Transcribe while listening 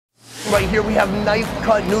Right here we have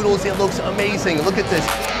knife-cut noodles. It looks amazing. Look at this.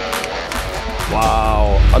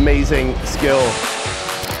 Wow, amazing skill.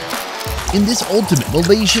 In this ultimate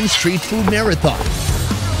Malaysian street food marathon,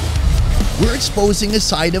 we're exposing a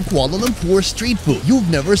side of Kuala Lumpur street food you've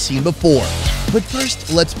never seen before. But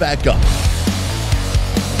first, let's back up.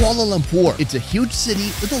 Kuala Lumpur, it's a huge city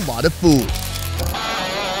with a lot of food.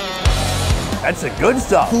 That's the good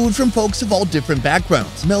stuff. Food from folks of all different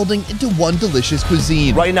backgrounds, melding into one delicious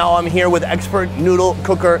cuisine. Right now I'm here with expert noodle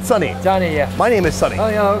cooker, Sonny. Sonny, yeah. My name is Sonny. Oh,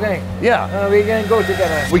 yeah, okay. Yeah. We can go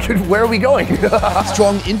together. Where are we going?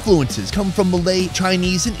 Strong influences come from Malay,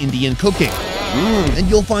 Chinese, and Indian cooking. And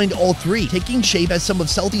you'll find all three taking shape as some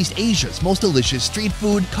of Southeast Asia's most delicious street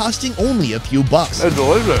food, costing only a few bucks. That's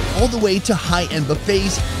delicious. All the way to high-end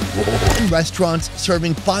buffets and restaurants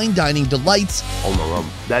serving fine dining delights. Oh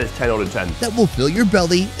no, that is 10 out of 10. That will fill your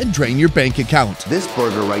belly and drain your bank account. This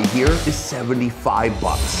burger right here is 75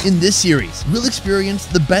 bucks. In this series, we'll experience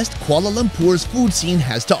the best Kuala Lumpur's food scene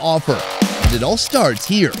has to offer. And it all starts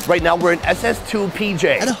here. Right now we're in SS2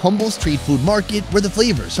 PJ. At a humble street food market where the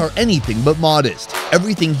flavors are anything but modest.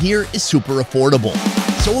 Everything here is super affordable.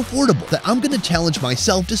 So affordable that I'm gonna challenge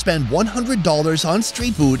myself to spend $100 on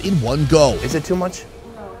street food in one go. Is it too much?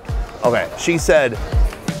 Okay, she said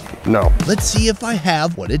no. Let's see if I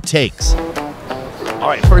have what it takes. All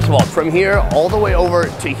right, first of all, from here all the way over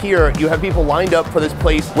to here, you have people lined up for this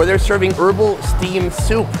place where they're serving herbal steam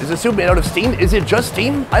soup. Is the soup made out of steam? Is it just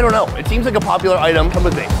steam? I don't know. It seems like a popular item. Come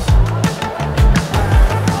with me.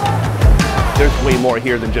 There's way more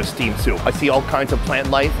here than just steam soup. I see all kinds of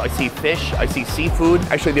plant life. I see fish. I see seafood.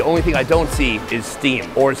 Actually, the only thing I don't see is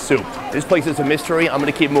steam or soup. This place is a mystery. I'm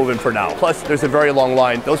gonna keep moving for now. Plus, there's a very long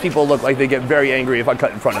line. Those people look like they get very angry if I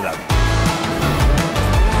cut in front of them.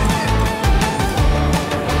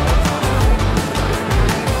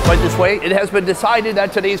 Right this way, it has been decided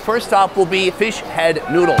that today's first stop will be Fish Head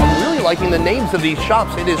Noodle. I'm really liking the names of these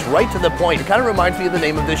shops. It is right to the point. It kind of reminds me of the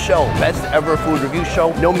name of this show. Best ever food review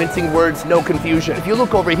show. No mincing words, no confusion. If you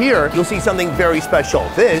look over here, you'll see something very special.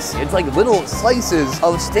 This, it's like little slices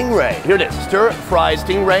of stingray. Here it is, stir-fried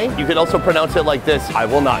stingray. You could also pronounce it like this. I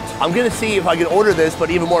will not. I'm gonna see if I can order this,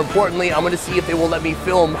 but even more importantly, I'm gonna see if they will let me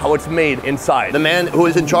film how it's made inside. The man who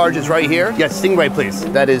is in charge is right here. Yes, stingray, please.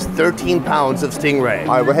 That is 13 pounds of stingray.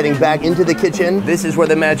 All right, we're heading back into the kitchen. This is where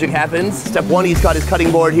the magic happens. Step one, he's got his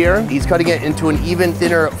cutting board here. He's cutting it into an even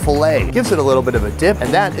thinner fillet. Gives it a little bit of a dip,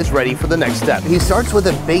 and that is ready for the next step. He starts with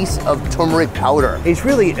a base of turmeric powder. He's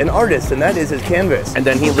really an artist, and that is his canvas. And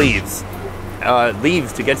then he leaves.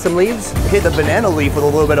 Leaves to get some leaves. Hit the banana leaf with a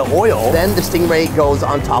little bit of oil. Then the stingray goes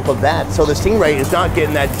on top of that. So the stingray is not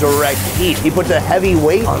getting that direct heat. He puts a heavy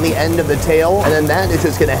weight on the end of the tail, and then that is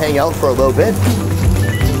just gonna hang out for a little bit.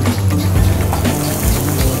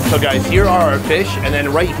 So guys, here are our fish, and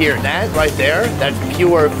then right here, that right there, that's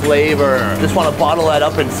pure flavor. Just want to bottle that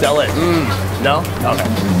up and sell it. No?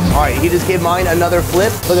 Okay. All right, he just gave mine another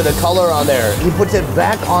flip. Look at the color on there. He puts it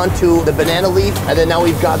back onto the banana leaf, and then now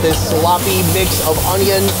we've got this sloppy mix of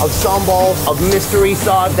onion, of sambal, of mystery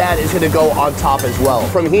sauce. That is gonna go on top as well.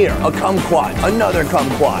 From here, a kumquat, another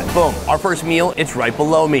kumquat. Boom, our first meal, it's right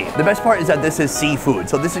below me. The best part is that this is seafood,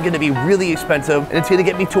 so this is gonna be really expensive, and it's gonna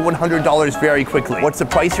get me to $100 very quickly. What's the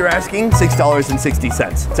price you're asking?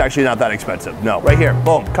 $6.60. It's actually not that expensive, no. Right here,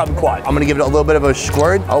 boom, kumquat. I'm gonna give it a little bit of a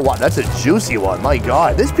squirt. Oh wow, that's a juicy one, my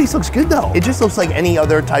God. This piece looks good though. It just looks like any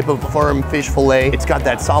other type of firm fish fillet. It's got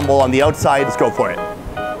that sambal on the outside. Let's go for it.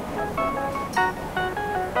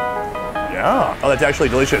 Yeah. Oh, that's actually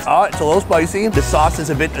delicious. It's a little spicy. The sauce is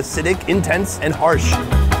a bit acidic, intense, and harsh.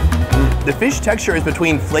 The fish texture is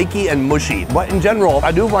between flaky and mushy, but in general,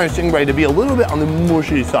 I do find stingray to be a little bit on the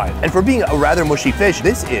mushy side. And for being a rather mushy fish,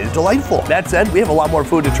 this is delightful. That said, we have a lot more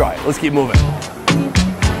food to try. Let's keep moving.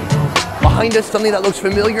 Behind us, something that looks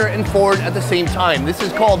familiar and foreign at the same time. This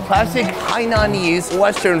is called classic Hainanese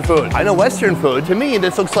Western food. I know Western food. To me,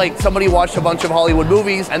 this looks like somebody watched a bunch of Hollywood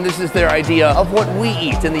movies, and this is their idea of what we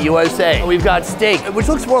eat in the USA. We've got steak, which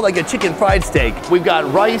looks more like a chicken fried steak. We've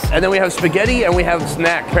got rice, and then we have spaghetti, and we have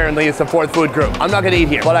snack. Apparently, it's the fourth food group. I'm not gonna eat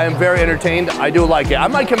here, but I am very entertained. I do like it. I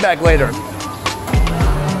might come back later.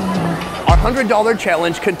 Our $100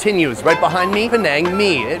 challenge continues. Right behind me, Penang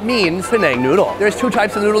mee. It means Penang noodle. There's two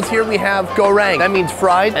types of noodles here. We have goreng, that means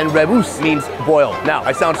fried, and rebus means boiled. Now,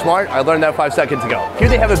 I sound smart. I learned that 5 seconds ago. Here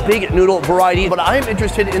they have a big noodle variety, but I'm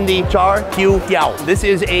interested in the char kiu tiao. This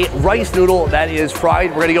is a rice noodle that is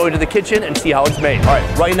fried. We're gonna go into the kitchen and see how it's made. All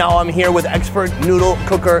right, right now I'm here with expert noodle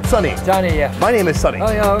cooker, Sonny. Sonny, yeah. My name is Sonny.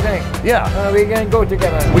 Oh, yeah, okay. Yeah. We can go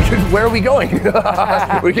together. Where are we going?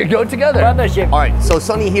 We can go together. Partnership. All right, so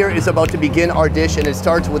Sonny here is about to be begin our dish, and it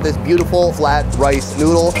starts with this beautiful flat rice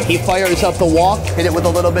noodle. He fires up the wok, hit it with a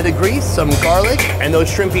little bit of grease, some garlic, and those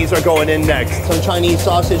shrimpies are going in next. Some Chinese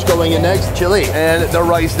sausage going in next, chili, and the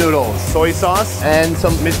rice noodles. Soy sauce, and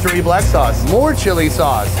some mystery black sauce. More chili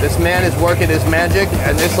sauce. This man is working his magic,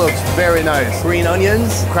 and this looks very nice. Green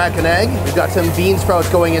onions, crack an egg. We've got some bean sprouts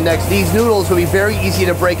going in next. These noodles will be very easy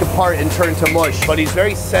to break apart and turn to mush, but he's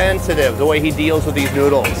very sensitive the way he deals with these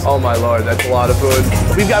noodles. Oh my Lord, that's a lot of food.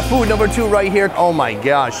 We've got food number 2 right here. Oh my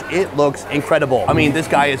gosh, it looks incredible. I mean, this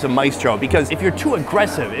guy is a maestro, because if you're too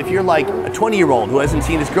aggressive, if you're like a 20-year-old who hasn't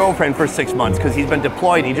seen his girlfriend for 6 months because he's been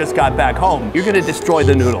deployed and he just got back home, you're gonna destroy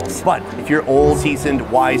the noodles. But if you're old, seasoned,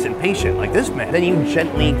 wise, and patient like this man, then you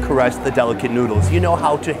gently caress the delicate noodles. You know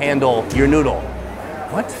how to handle your noodle.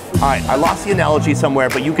 What? All right, I lost the analogy somewhere,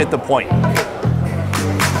 but you get the point.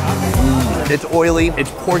 It's oily,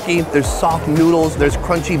 it's porky, there's soft noodles, there's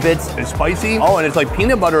crunchy bits, it's spicy. Oh, and it's like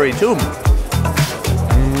peanut buttery too.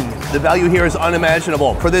 The value here is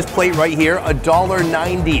unimaginable. For this plate right here,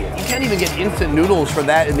 $1.90. You can't even get instant noodles for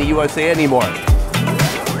that in the USA anymore.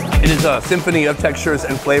 It is a symphony of textures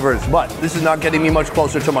and flavors, but this is not getting me much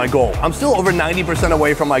closer to my goal. I'm still over 90%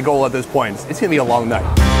 away from my goal at this point. It's gonna be a long night.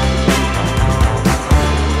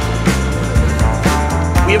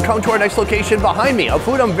 We have come to our next location behind me, a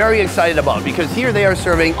food I'm very excited about, because here they are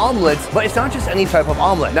serving omelets, but it's not just any type of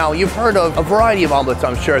omelet. Now, you've heard of a variety of omelets,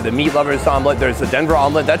 I'm sure. The meat lovers omelet, there's the Denver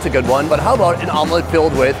omelet, that's a good one. But how about an omelet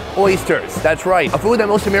filled with oysters? That's right, a food that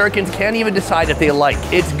most Americans can't even decide if they like.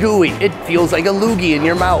 It's gooey, it feels like a loogie in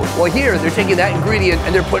your mouth. Well, here, they're taking that ingredient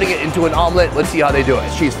and they're putting it into an omelet. Let's see how they do it.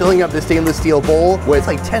 She's filling up the stainless steel bowl with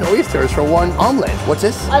like 10 oysters for one omelet. What's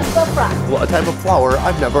this? Oyster fry. Well, a type of flour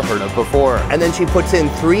I've never heard of before. And then she puts in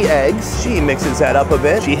 3 eggs. She mixes that up a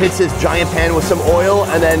bit. She hits this giant pan with some oil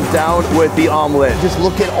and then down with the omelet. Just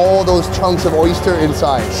look at all those chunks of oyster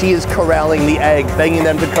inside. She is corralling the egg, begging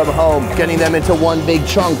them to come home, getting them into one big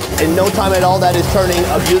chunk. In no time at all, that is turning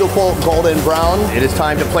a beautiful golden brown. It is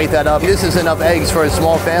time to plate that up. This is enough eggs for a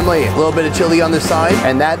small family. A little bit of chili on the side,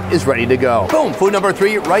 and that is ready to go. Boom, food number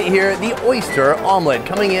 3 right here, the oyster omelet,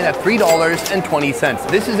 coming in at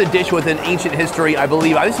 $3.20. This is a dish with an ancient history. I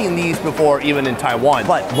believe I've seen these before even in Taiwan,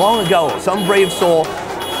 but long ago, some brave soul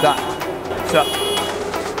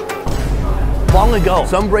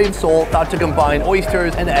thought to combine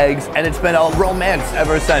oysters and eggs, and it's been a romance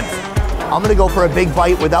ever since. I'm gonna go for a big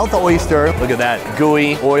bite without the oyster. Look at that,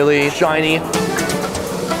 gooey, oily, shiny.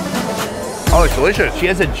 Oh, it's delicious. She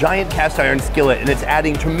has a giant cast iron skillet, and it's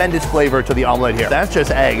adding tremendous flavor to the omelet here. That's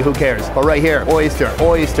just egg, who cares? But right here, oyster,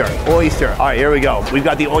 oyster, oyster. All right, here we go. We've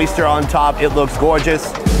got the oyster on top. It looks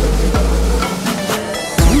gorgeous.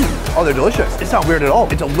 Oh, they're delicious. It's not weird at all.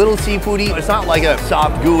 It's a little seafoody. It's not like a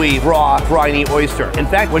soft, gooey, raw, briny oyster. In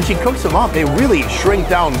fact, when she cooks them up, they really shrink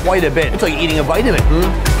down quite a bit. It's like eating a vitamin.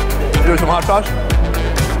 Do some hot sauce.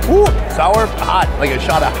 Ooh, sour, hot, like a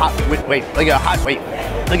shot of hot,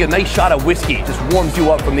 like a nice shot of whiskey. Just warms you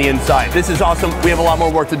up from the inside. This is awesome. We have a lot more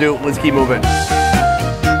work to do. Let's keep moving.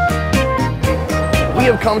 We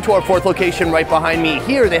have come to our 4th location right behind me.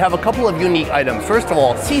 Here, they have a couple of unique items. First of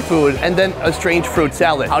all, seafood, and then a strange fruit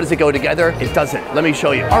salad. How does it go together? It doesn't. Let me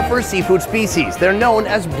show you. Our first seafood species, they're known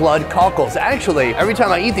as blood cockles. Actually, every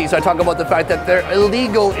time I eat these, I talk about the fact that they're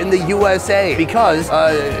illegal in the USA because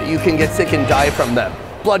you can get sick and die from them.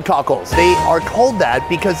 Blood cockles. They are called that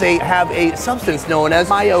because they have a substance known as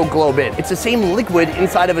myoglobin. It's the same liquid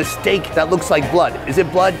inside of a steak that looks like blood. Is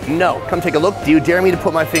it blood? No. Come take a look. Do you dare me to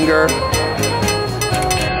put my finger?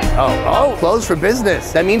 Oh, closed for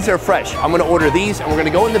business. That means they're fresh. I'm gonna order these, and we're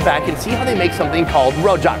gonna go in the back and see how they make something called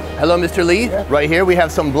rojak. Hello, Mr. Lee. Yeah. Right here, we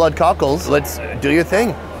have some blood cockles. Let's do your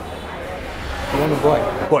thing. You want to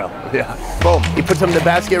boil? Boil, yeah. Boom. He puts them in the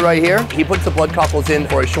basket right here. He puts the blood cockles in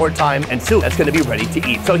for a short time, and soon that's gonna be ready to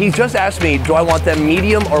eat. So he's just asked me, do I want them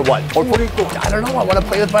medium or what? Or I don't know, I wanna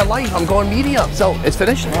play with my life. I'm going medium. So it's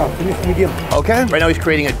finished? Finished medium. Okay. Right now he's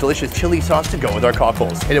creating a delicious chili sauce to go with our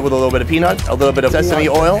cockles. Hit it with a little bit of peanut, a little bit of sesame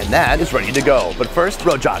oil, and that is ready to go. But first,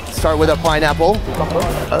 rojak. Start with a pineapple.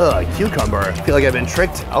 Cucumber. I feel like I've been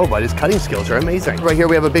tricked. Oh, but his cutting skills are amazing. Right here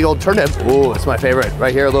we have a big old turnip. Ooh, it's my favorite.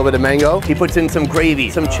 Right here, a little bit of mango. He puts in some gravy,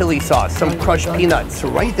 some chili sauce, some crushed peanuts. So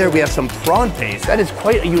right there we have some prawn paste. That is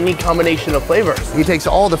quite a unique combination of flavors. He takes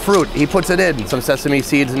all the fruit, he puts it in. Some sesame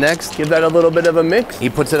seeds next. Give that a little bit of a mix. He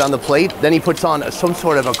puts it on the plate. Then he puts on some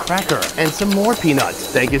sort of a cracker and some more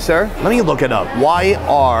peanuts. Thank you, sir. Let me look it up. Why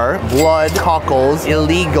are blood cockles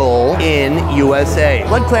illegal in USA?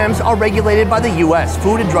 Blood clams are regulated by the US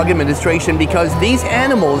Food and Drug Administration because these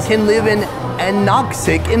animals can live in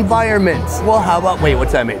anoxic environments. Well, how about, wait,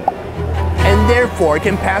 what's that mean? and therefore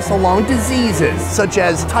can pass along diseases such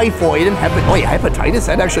as typhoid and hepatitis.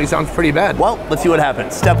 That actually sounds pretty bad. Well, let's see what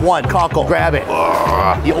happens. Step 1, cockle, grab it.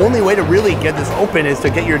 The only way to really get this open is to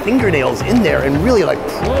get your fingernails in there and really like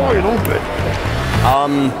pry it open.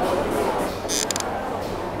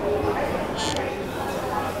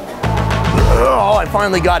 Oh, I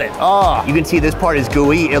finally got it. Oh, you can see this part is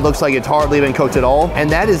gooey. It looks like it's hardly been cooked at all. And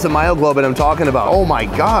that is the myoglobin I'm talking about. Oh my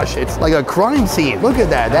gosh, it's like a crime scene. Look at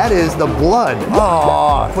that. That is the blood.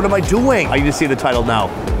 Oh, what am I doing? I just see the title now.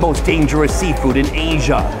 Most dangerous seafood in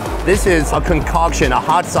Asia. This is a concoction, a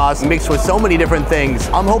hot sauce mixed with so many different things.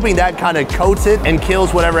 I'm hoping that kind of coats it and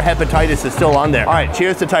kills whatever hepatitis is still on there. All right,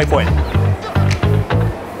 cheers to typhoid.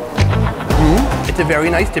 It's a very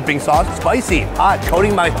nice dipping sauce. Spicy, hot,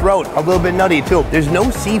 coating my throat. A little bit nutty too. There's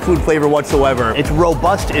no seafood flavor whatsoever. It's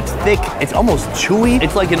robust, it's thick, it's almost chewy.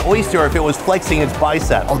 It's like an oyster if it was flexing its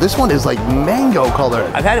bicep. Oh, this one is like mango color.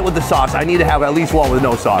 I've had it with the sauce. I need to have at least one with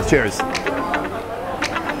no sauce. Cheers.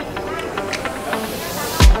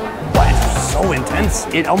 Wow, it's so intense.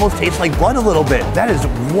 It almost tastes like blood a little bit. That is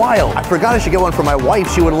wild. I forgot I should get one for my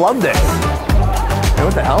wife. She would love this. Hey,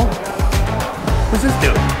 what the hell? Who's this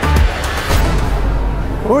dude?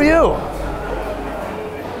 Who are you?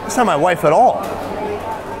 That's not my wife at all.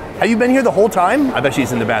 Have you been here the whole time? I bet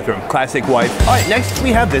she's in the bathroom. Classic wife. All right, next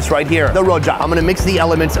we have this right here, the rojak. I'm gonna mix the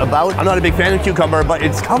elements about. I'm not a big fan of cucumber, but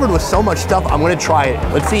it's covered with so much stuff. I'm gonna try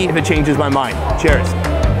it. Let's see if it changes my mind. Cheers.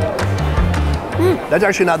 That's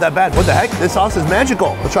actually not that bad. What the heck? This sauce is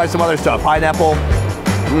magical. Let's try some other stuff. Pineapple,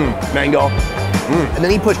 mango. And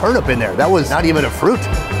then he put turnip in there. That was not even a fruit.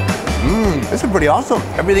 This is pretty awesome.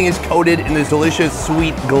 Everything is coated in this delicious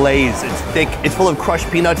sweet glaze. It's thick, it's full of crushed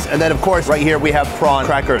peanuts, and then of course, right here we have prawn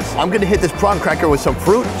crackers. I'm gonna hit this prawn cracker with some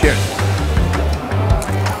fruit. Cheers.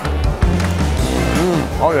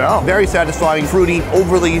 Oh yeah. Very satisfying, fruity,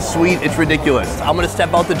 overly sweet. It's ridiculous. I'm gonna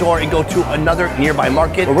step out the door and go to another nearby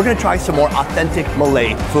market where we're gonna try some more authentic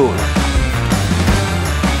Malay food.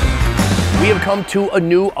 We have come to a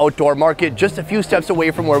new outdoor market just a few steps away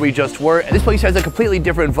from where we just were. And this place has a completely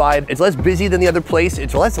different vibe. It's less busy than the other place.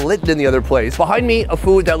 It's less lit than the other place. Behind me, a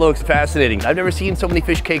food that looks fascinating. I've never seen so many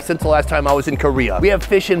fish cakes since the last time I was in Korea. We have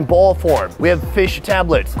fish in ball form. We have fish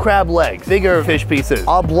tablets, crab legs, bigger fish pieces,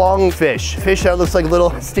 oblong fish, fish that looks like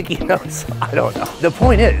little sticky notes. I don't know. The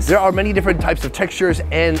point is, there are many different types of textures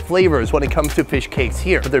and flavors when it comes to fish cakes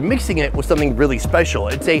here, but they're mixing it with something really special.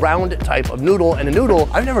 It's a round type of noodle, and a noodle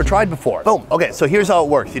I've never tried before. Boom. Okay, so here's how it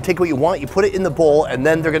works. You take what you want, you put it in the bowl, and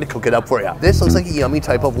then they're gonna cook it up for you. This looks like a yummy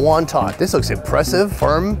type of wonton. This looks impressive,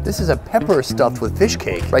 firm. This is a pepper stuffed with fish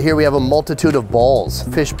cake. Right here we have a multitude of balls.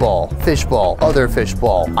 Fish ball, other fish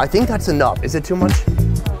ball. I think that's enough. Is it too much?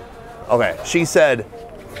 Okay, she said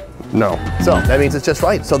no. So that means it's just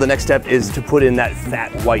right. So the next step is to put in that fat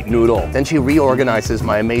white noodle. Then she reorganizes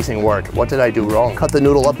my amazing work. What did I do wrong? Cut the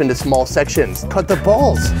noodle up into small sections. Cut the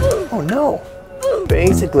balls. Oh no.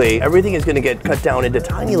 Basically, everything is gonna get cut down into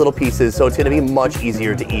tiny little pieces, so it's gonna be much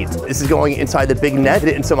easier to eat. This is going inside the big net, hit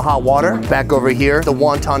it in some hot water. Back over here, the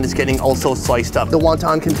wonton is getting also sliced up. The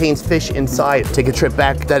wonton contains fish inside. Take a trip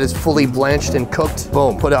back, that is fully blanched and cooked.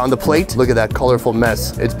 Boom, put it on the plate. Look at that colorful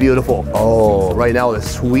mess. It's beautiful. Oh, right now the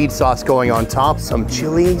sweet sauce going on top, some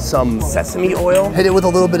chili, some sesame oil. Hit it with a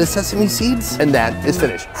little bit of sesame seeds, and that is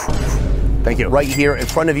finished. Thank you. Right here in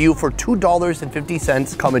front of you for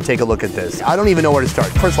 $2.50. Come and take a look at this. I don't even know where to start.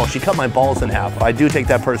 First of all, she cut my balls in half. I do take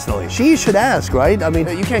that personally. She should ask, right? I mean,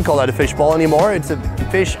 you can't call that a fish ball anymore. It's a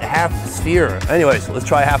fish half sphere. Anyways, let's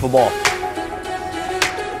try half a ball.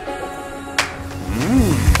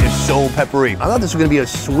 It's so peppery. I thought this was gonna be a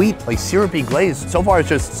sweet, like syrupy glaze. So far, it's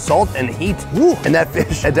just salt and heat. Woo. And that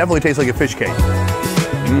fish, it definitely tastes like a fish cake.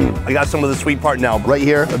 I got some of the sweet part now. Right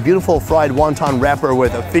here, a beautiful fried wonton wrapper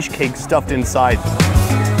with a fish cake stuffed inside.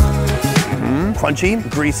 Crunchy,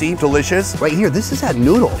 greasy, delicious. Right here, this is that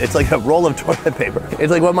noodle. It's like a roll of toilet paper.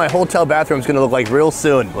 It's like what my hotel bathroom's gonna look like real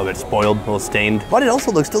soon. A little bit spoiled, a little stained, but it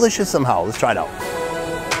also looks delicious somehow. Let's try it out.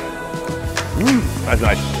 That's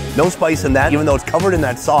nice. No spice in that. Even though it's covered in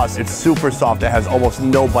that sauce, it's super soft. It has almost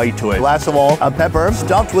no bite to it. Last of all, a pepper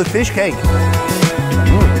stuffed with fish cake.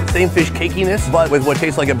 Same fish cakiness, but with what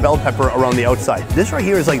tastes like a bell pepper around the outside. This right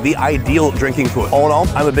here is like the ideal drinking food. All in all,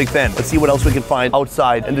 I'm a big fan. Let's see what else we can find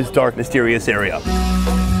outside in this dark, mysterious area.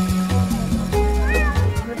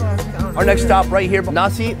 Our next stop right here,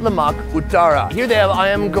 Nasi Lemak Utara. Here they have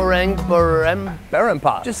ayam goreng barem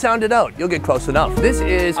Barempa. Just sound it out. You'll get close enough. This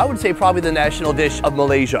is, I would say, probably the national dish of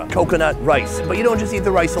Malaysia. Coconut rice. But you don't just eat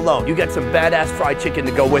the rice alone. You get some badass fried chicken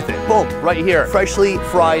to go with it. Boom, right here. Freshly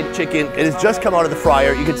fried chicken. It has just come out of the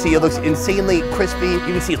fryer. You can see it looks insanely crispy. You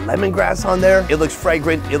can see lemongrass on there. It looks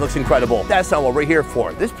fragrant. It looks incredible. That's not what we're here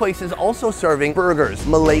for. This place is also serving burgers,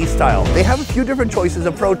 Malay style. They have a few different choices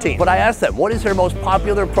of protein. But I asked them, what is their most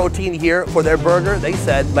popular protein here for their burger? They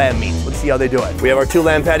said lamb meat. Let's see how they do it. We have our 2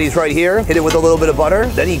 lamb patties right here. Hit it with a little bit of butter.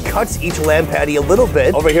 Then he cuts each lamb patty a little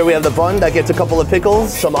bit. Over here we have the bun that gets a couple of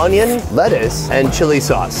pickles, some onion, lettuce, and chili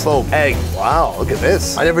sauce. Boom. Egg. Wow, look at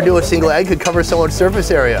this. I never knew a single egg could cover so much surface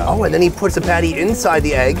area. Oh, and then he puts the patty inside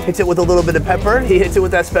the egg, hits it with a little bit of pepper. He hits it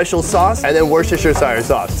with that special sauce, and then Worcestershire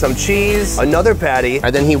sauce. Some cheese, another patty,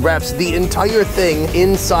 and then he wraps the entire thing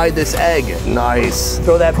inside this egg. Nice.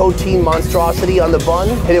 Throw that protein monstrosity on the bun,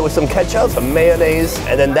 hit it with some ketchup, some mayonnaise,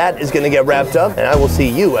 and then that is gonna get wrapped up, and I will see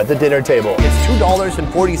you at the dinner table. It's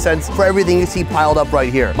 $2.40 for everything you see piled up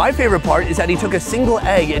right here. My favorite part is that he took a single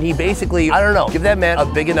egg and he basically, I don't know, give that man a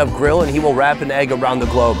big enough grill and he will wrap an egg around the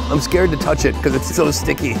globe. I'm scared to touch it because it's so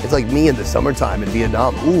sticky. It's like me in the summertime in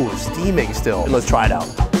Vietnam. Ooh, steaming still. And let's try it out.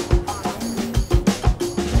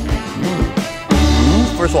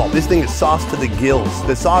 First of all, this thing is sauced to the gills.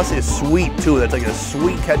 The sauce is sweet too. That's like a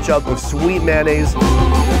sweet ketchup with sweet mayonnaise.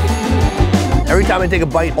 Every time I take a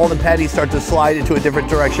bite, all the patties start to slide into a different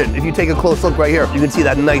direction. If you take a close look right here, you can see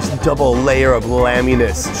that nice double layer of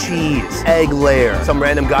lamminess, cheese, egg layer. Some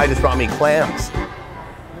random guy just brought me clams.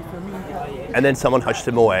 And then someone hushed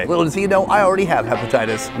him away. Little does he know, I already have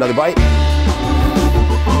hepatitis. Another bite.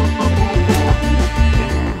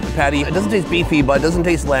 Patty. It doesn't taste beefy, but it doesn't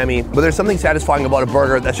taste lammy. But there's something satisfying about a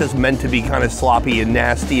burger that's just meant to be kind of sloppy and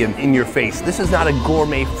nasty and in your face. This is not a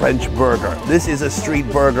gourmet French burger. This is a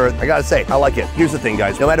street burger. I gotta say, I like it. Here's the thing,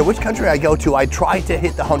 guys. No matter which country I go to, I try to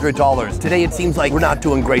hit the $100. Today, it seems like we're not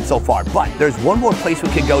doing great so far. But there's one more place we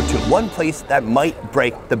could go to. One place that might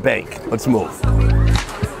break the bank. Let's move.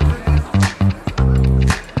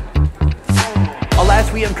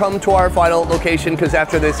 Alas, we have come to our final location because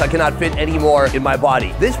after this, I cannot fit any more in my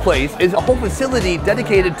body. This place is a whole facility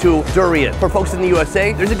dedicated to durian. For folks in the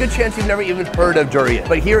USA, there's a good chance you've never even heard of durian.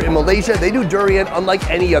 But here in Malaysia, they do durian unlike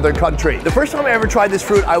any other country. The first time I ever tried this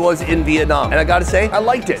fruit, I was in Vietnam. And I gotta say, I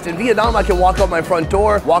liked it. In Vietnam, I can walk out my front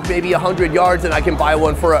door, walk maybe 100 yards, and I can buy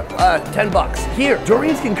one for 10 bucks. Here,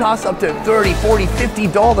 durians can cost up to $30, $40,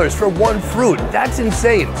 $50 for one fruit. That's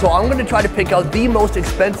insane. So I'm gonna try to pick out the most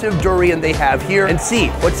expensive durian they have here and see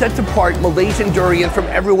what sets apart Malaysian durian from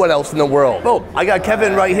everyone else in the world. Boom, I got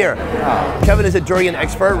Kevin right here. Kevin is a durian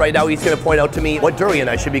expert. Right now he's gonna point out to me what durian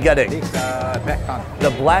I should be getting. This blackthorn. The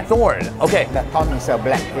blackthorn, okay. Blackthorn is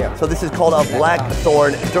black here. So this is called a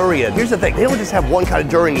blackthorn durian. Here's the thing, they don't just have one kind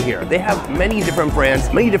of durian here. They have many different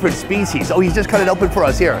brands, many different species. Oh, he's just cut it open for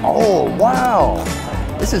us here. Oh, wow.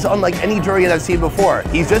 This is unlike any durian I've seen before.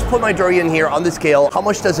 He's just put my durian here on the scale. How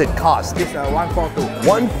much does it cost? It's 142.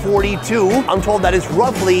 142. I'm told that is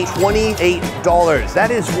roughly $28.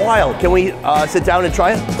 That is wild. Can we sit down and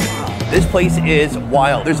try it? This place is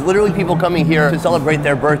wild. There's literally people coming here to celebrate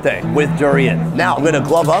their birthday with durian. Now, I'm gonna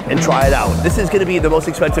glove up and try it out. This is gonna be the most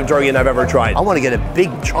expensive durian I've ever tried. I wanna get a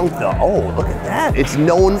big chunk though. Oh, look at that. It's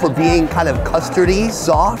known for being kind of custardy,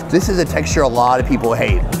 soft. This is a texture a lot of people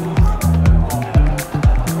hate.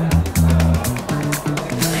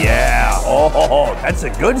 Yeah, oh, that's the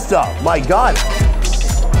good stuff. My God.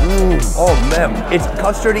 Oh man, it's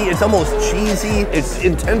custardy, it's almost cheesy, it's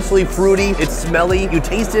intensely fruity, it's smelly. You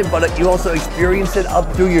taste it, but you also experience it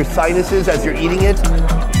up through your sinuses as you're eating it.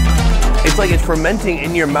 It's like it's fermenting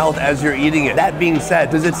in your mouth as you're eating it. That being said,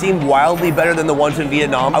 does it seem wildly better than the ones in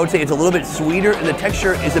Vietnam? I would say it's a little bit sweeter and the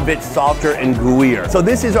texture is a bit softer and gooier. So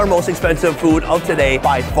this is our most expensive food of today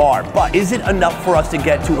by far. But is it enough for us to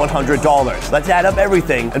get to $100? Let's add up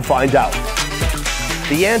everything and find out.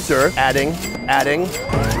 The answer, adding,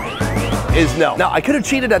 is no. Now, I could have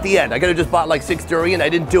cheated at the end. I could have just bought like 6 durian. I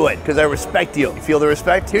didn't do it because I respect you. You feel the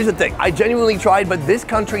respect? Here's the thing. I genuinely tried, but this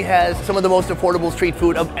country has some of the most affordable street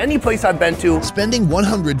food of any place I've been to. Spending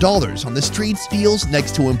 $100 on the streets feels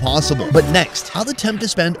next to impossible. But next, I'll attempt to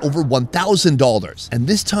spend over $1,000. And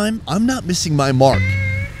this time, I'm not missing my mark.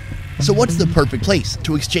 So what's the perfect place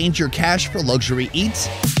to exchange your cash for luxury eats?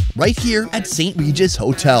 Right here at St. Regis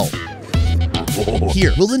Hotel. Whoa.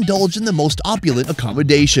 Here, we'll indulge in the most opulent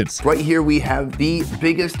accommodations. Right here we have the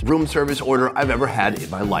biggest room service order I've ever had in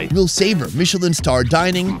my life. We'll savor Michelin star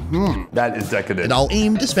dining. That is decadent. And I'll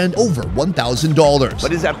aim to spend over $1,000.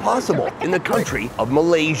 But is that possible in the country of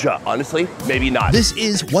Malaysia? Honestly, maybe not. This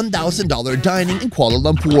is $1,000 dining in Kuala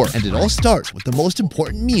Lumpur, and it all starts with the most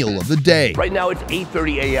important meal of the day. Right now it's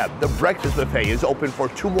 8:30 a.m. The breakfast buffet is open for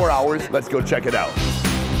 2 more hours. Let's go check it out.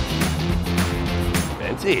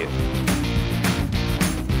 Fancy.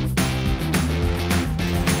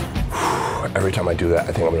 Every time I do that,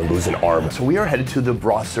 I think I'm gonna lose an arm. So we are headed to the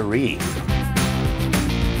brasserie.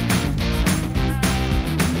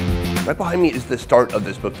 Right behind me is the start of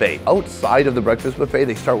this buffet. Outside of the breakfast buffet,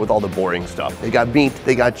 they start with all the boring stuff. They got meat,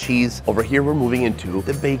 they got cheese. Over here, we're moving into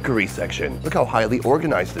the bakery section. Look how highly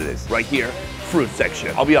organized it is. Right here, fruit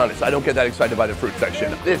section. I'll be honest, I don't get that excited by the fruit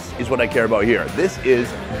section. This is what I care about here. This is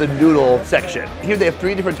the noodle section. Here they have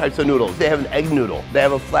 3 different types of noodles. They have an egg noodle, they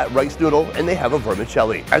have a flat rice noodle, and they have a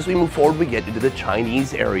vermicelli. As we move forward, we get into the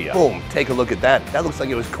Chinese area. Boom, take a look at that. That looks like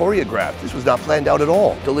it was choreographed. This was not planned out at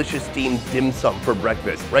all. Delicious steamed dim sum for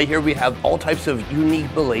breakfast. Right here we have all types of unique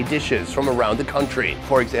Malay dishes from around the country.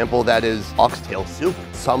 For example, that is oxtail soup,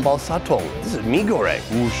 sambal satong. This is mee goreng.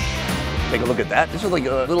 Whoosh. Take a look at that. This is like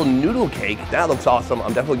a little noodle cake. That looks awesome.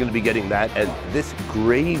 I'm definitely gonna be getting that. And this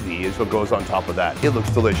gravy is what goes on top of that. It looks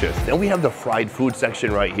delicious. Then we have the fried food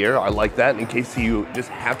section right here. I like that in case you just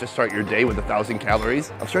have to start your day with 1,000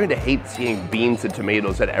 calories. I'm starting to hate seeing beans and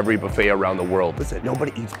tomatoes at every buffet around the world. Listen,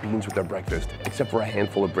 nobody eats beans with their breakfast except for a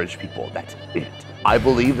handful of British people. That's it. I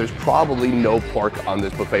believe there's probably no pork on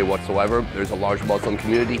this buffet whatsoever. There's a large Muslim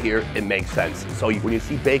community here. It makes sense. So when you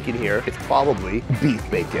see bacon here, it's probably beef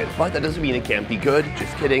bacon. But that doesn't mean it can't be good.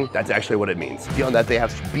 Just kidding. That's actually what it means. Beyond that, they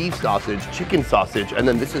have beef sausage, chicken sausage, and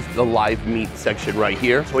then this is the live meat section right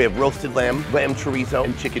here. So we have roasted lamb, lamb chorizo,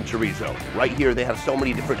 and chicken chorizo. Right here, they have so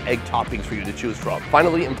many different egg toppings for you to choose from.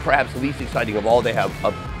 Finally, and perhaps least exciting of all, they have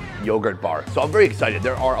a yogurt bar. So I'm very excited.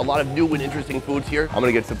 There are a lot of new and interesting foods here. I'm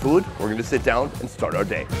gonna get some food. We're gonna sit down and start our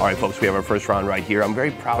day. All right, folks, we have our first round right here. I'm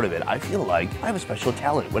very proud of it. I feel like I have a special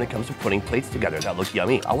talent when it comes to putting plates together that look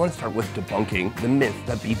yummy. I wanna start with debunking the myth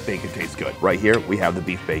that beef bacon tastes good. Right here, we have the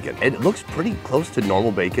beef bacon. It looks pretty close to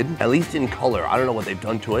normal bacon, at least in color. I don't know what they've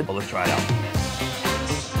done to it, but let's try it out.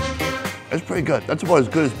 It's pretty good. That's about as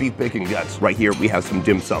good as beef bacon gets. Right here, we have some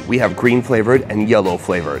dim sum. We have green flavored and yellow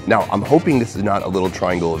flavored. Now, I'm hoping this is not a little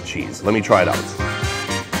triangle of cheese. Let me try it out.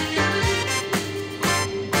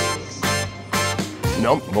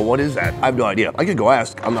 No, but what is that? I have no idea. I could go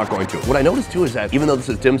ask, I'm not going to. What I noticed too is that even though this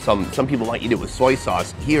is dim sum, some people might eat it with soy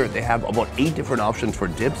sauce. Here, they have about 8 different options for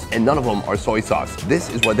dips, and none of them are soy sauce. This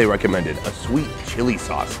is what they recommended, a sweet chili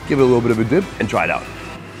sauce. Give it a little bit of a dip and try it out.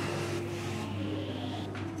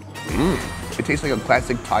 It tastes like a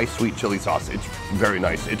classic Thai sweet chili sauce. It's very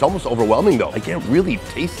nice. It's almost overwhelming though. I can't really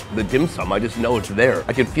taste the dim sum. I just know it's there.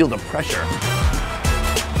 I can feel the pressure.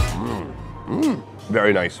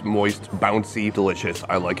 Very nice, moist, bouncy, delicious.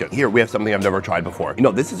 I like it. Here, we have something I've never tried before. You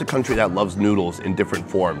know, this is a country that loves noodles in different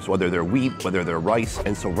forms, whether they're wheat, whether they're rice.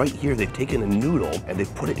 And so right here, they've taken a noodle and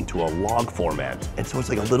they've put it into a log format. And so it's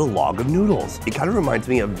like a little log of noodles. It kind of reminds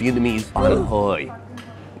me of Vietnamese An Hoi.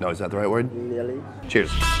 No, is that the right word? Really?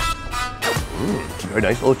 Cheers. Very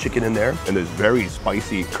nice little chicken in there, and there's very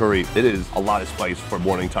spicy curry. It is a lot of spice for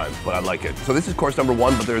morning time, but I like it. So this is course number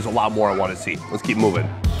 1, but there's a lot more I want to see. Let's keep moving.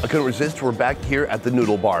 I couldn't resist. We're back here at the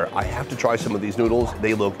noodle bar. I have to try some of these noodles.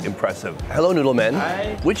 They look impressive. Hello, noodle men.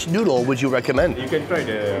 Hi. Which noodle would you recommend? You can try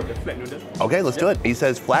the flat noodle. Okay, let's do it. He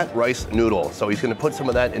says flat rice noodle. So he's gonna put some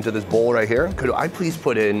of that into this bowl right here. Could I please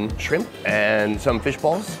put in shrimp and some fish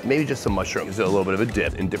balls? Maybe just some mushrooms. Is a little bit of a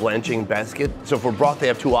dip in blanching basket. So for broth, they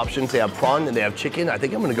have 2 options. They have prawn and they have chicken. I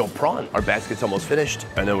think I'm gonna go prawn. Our basket's almost finished.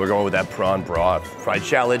 And then we're going with that prawn broth, fried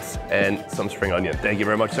shallots, and some spring onion. Thank you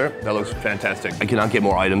very much, sir. That looks fantastic. I cannot get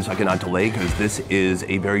more items. I cannot delay because this is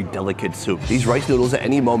a very delicate soup. These rice noodles at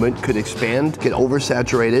any moment could expand, get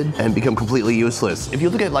oversaturated, and become completely useless. If you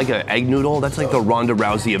look at like an egg noodle, that's like the Ronda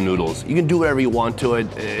Rousey of noodles. You can do whatever you want to it.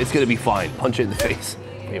 It's gonna be fine. Punch it in the face.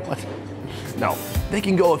 Wait, what? No. They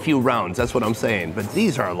can go a few rounds, that's what I'm saying. But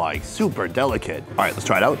these are like super delicate. All right, let's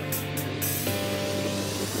try it out.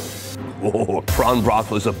 Oh, prawn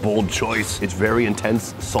broth was a bold choice. It's very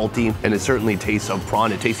intense, salty, and it certainly tastes of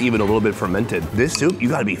prawn. It tastes even a little bit fermented. This soup, you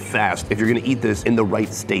gotta be fast if you're gonna eat this in the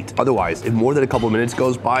right state. Otherwise, if more than a couple of minutes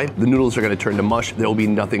goes by, the noodles are gonna turn to mush. There will be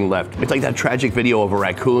nothing left. It's like that tragic video of a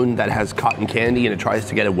raccoon that has cotton candy and it tries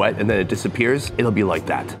to get it wet and then it disappears. It'll be like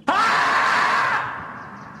that.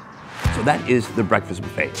 So So that is the breakfast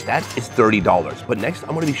buffet. That is $30. But next,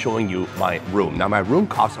 I'm gonna be showing you my room. Now, my room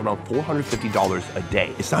costs around $450 a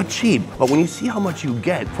day. It's not cheap, but when you see how much you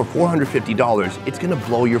get for $450, it's gonna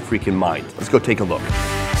blow your freaking mind. Let's go take a look.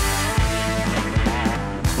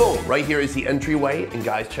 Boom, right here is the entryway, and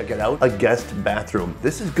guys, check it out, a guest bathroom.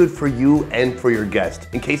 This is good for you and for your guest.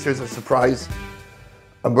 In case there's a surprise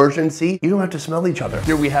emergency, you don't have to smell each other.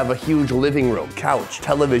 Here we have a huge living room, couch,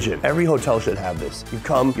 television. Every hotel should have this. You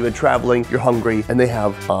come, you've been traveling, you're hungry, and they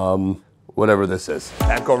have, whatever this is.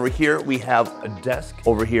 Back over here, we have a desk.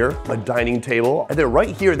 Over here, a dining table. And then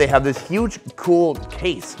right here, they have this huge, cool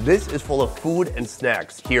case. This is full of food and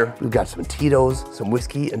snacks. Here, we've got some Tito's, some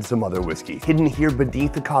whiskey, and some other whiskey. Hidden here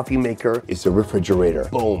beneath the coffee maker is the refrigerator.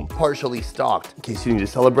 Boom, partially stocked. In case you need to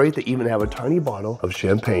celebrate, they even have a tiny bottle of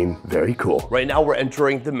champagne. Very cool. Right now, we're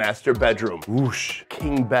entering the master bedroom. Whoosh,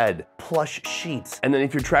 king bed, plush sheets. And then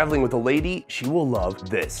if you're traveling with a lady, she will love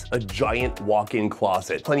this, a giant walk-in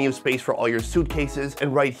closet. Plenty of space for all your suitcases,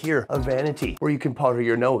 and right here, a vanity where you can powder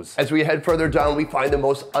your nose. As we head further down, we find the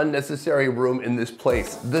most unnecessary room in this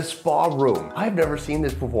place, the spa room. I've never seen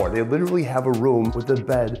this before. They literally have a room with a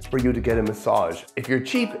bed for you to get a massage. If you're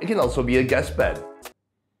cheap, it can also be a guest bed.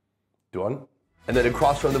 Tuan? And then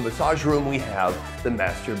across from the massage room, we have the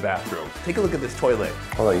master bathroom. Take a look at this toilet.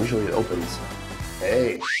 Hold on, usually it opens.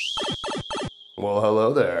 Hey. Well,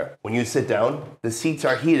 hello there. When you sit down, the seats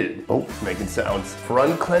are heated. Oh, it's making sounds.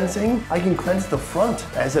 Front cleansing? I can cleanse the front.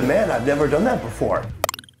 As a man, I've never done that before.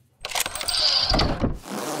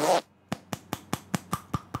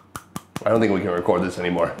 I don't think we can record this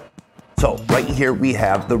anymore. So right here we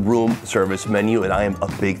have the room service menu, and I am a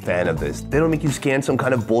big fan of this. They don't make you scan some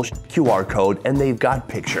kind of bullshit QR code, and they've got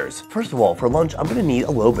pictures. First of all, for lunch, I'm gonna need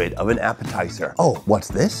a little bit of an appetizer. Oh, what's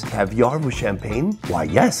this? Caviar with champagne? Why,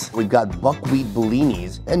 yes. We've got buckwheat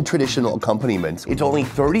bellinis and traditional accompaniments. It's only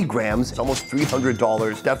 30 grams, it's almost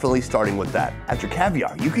 $300, definitely starting with that. After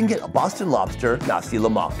caviar, you can get a Boston lobster nasi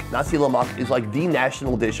lemak. Nasi lemak is like the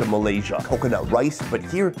national dish of Malaysia. Coconut rice, but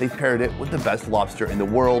here they've paired it with the best lobster in the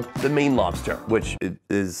world, the Maine lobster, which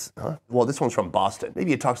is, well, this one's from Boston.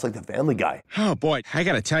 Maybe it talks like the Family Guy. Oh boy, I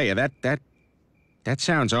gotta tell you, that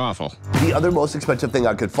sounds awful. The other most expensive thing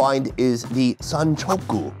I could find is the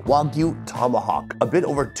Sanchoku Wagyu Tomahawk. A bit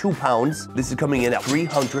over 2 pounds. This is coming in at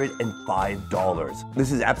 $305.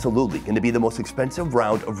 This is absolutely gonna be the most expensive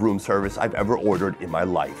round of room service I've ever ordered in my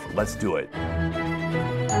life. Let's do it.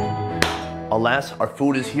 Alas, our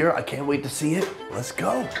food is here. I can't wait to see it. Let's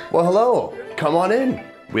go. Well, hello. Come on in.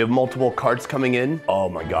 We have multiple carts coming in. Oh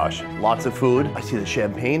my gosh, lots of food. I see the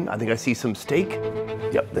champagne. I think I see some steak.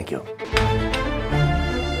 Yep, thank you.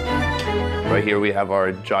 Right here we have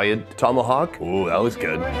our giant tomahawk. Ooh, that was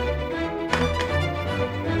good.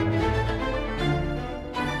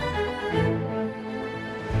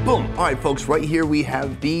 Boom. All right, folks, right here we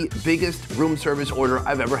have the biggest room service order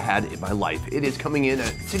I've ever had in my life. It is coming in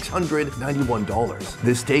at $691.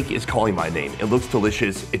 This steak is calling my name. It looks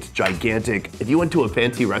delicious. It's gigantic. If you went to a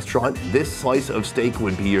fancy restaurant, this slice of steak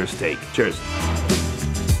would be your steak. Cheers.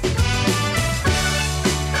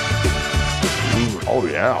 Oh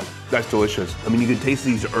yeah, that's delicious. I mean, you can taste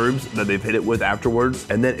these herbs that they've hit it with afterwards,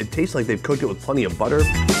 and then it tastes like they've cooked it with plenty of butter.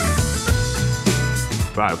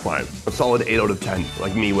 Right, fine. A solid 8 out of 10,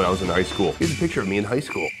 like me when I was in high school. Here's a picture of me in high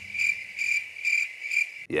school.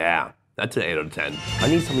 Yeah, that's an 8 out of 10. I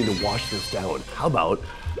need something to wash this down. How about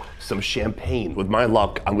some champagne? With my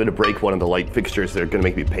luck, I'm gonna break one of the light fixtures that are gonna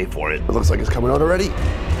make me pay for it. It looks like it's coming out already.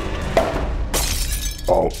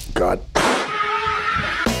 Oh, God.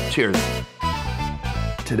 Cheers.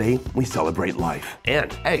 Today, we celebrate life.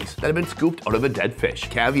 And eggs that have been scooped out of a dead fish.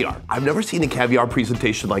 Caviar. I've never seen a caviar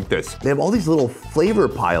presentation like this. They have all these little flavor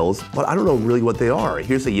piles, but I don't know really what they are.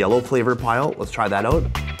 Here's a yellow flavor pile. Let's try that out.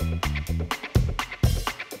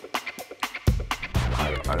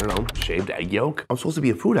 I don't know, shaved egg yolk. I'm supposed to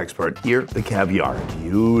be a food expert. Here, the caviar.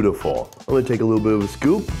 Beautiful. I'm gonna take a little bit of a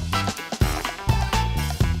scoop.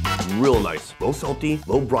 Real nice. Low salty,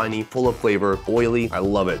 low briny, full of flavor, oily. I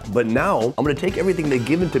love it. But now I'm gonna take everything they've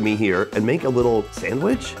given to me here and make a little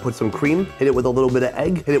sandwich, put some cream, hit it with a little bit of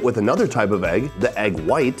egg, hit it with another type of egg, the egg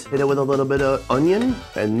white, hit it with a little bit of onion,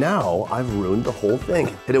 and now I've ruined the whole thing.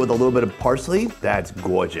 Hit it with a little bit of parsley. That's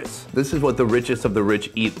gorgeous. This is what the richest of the rich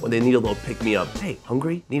eat when they need a little pick-me-up. Hey,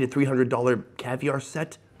 hungry? Need a $300 caviar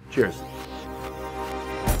set? Cheers.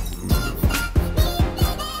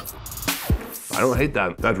 I don't hate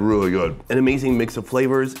that. That's really good. An amazing mix of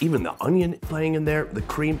flavors, even the onion playing in there, the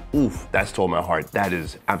cream, oof, that stole my heart. That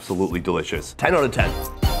is absolutely delicious. 10 out of 10.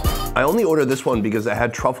 I only ordered this one because it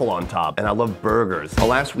had truffle on top, and I love burgers.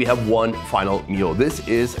 Alas, we have one final meal. This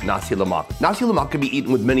is nasi lemak. Nasi lemak can be eaten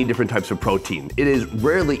with many different types of protein. It is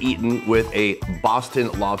rarely eaten with a Boston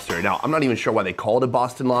lobster. Now, I'm not even sure why they call it a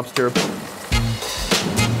Boston lobster.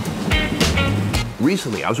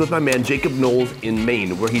 Recently, I was with my man Jacob Knowles in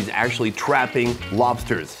Maine, where he's actually trapping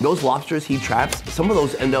lobsters. Those lobsters he traps, some of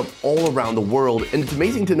those end up all around the world, and it's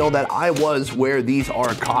amazing to know that I was where these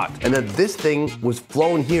are caught, and that this thing was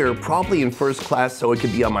flown here, probably in first class, so it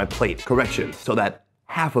could be on my plate. Correction, so that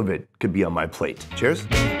half of it could be on my plate. Cheers.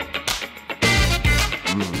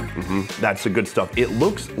 That's the good stuff. It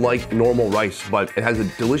looks like normal rice, but it has a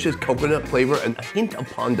delicious coconut flavor and a hint of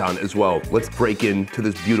pandan as well. Let's break into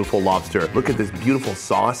this beautiful lobster. Look at this beautiful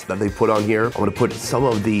sauce that they put on here. I'm gonna put some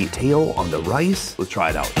of the tail on the rice. Let's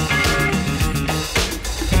try it out.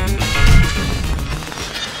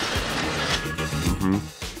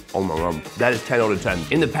 Oh my God, that is 10 out of 10.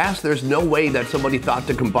 In the past, there's no way that somebody thought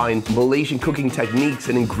to combine Malaysian cooking techniques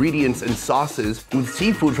and ingredients and sauces with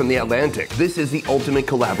seafood from the Atlantic. This is the ultimate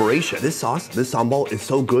collaboration. This sauce, this sambal is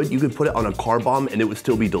so good, you could put it on a car bomb and it would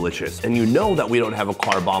still be delicious. And you know that we don't have a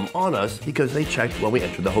car bomb on us because they checked when we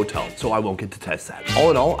entered the hotel. So I won't get to test that.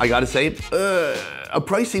 All in all, I gotta say, a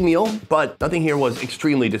pricey meal, but nothing here was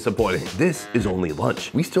extremely disappointing. This is only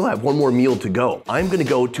lunch. We still have one more meal to go. I'm gonna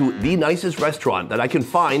go to the nicest restaurant that I can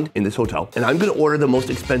find in this hotel, and I'm gonna order the most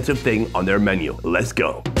expensive thing on their menu. Let's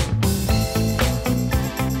go.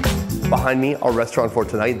 Behind me, our restaurant for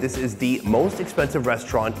tonight. This is the most expensive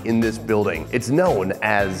restaurant in this building. It's known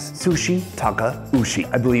as Sushi Taka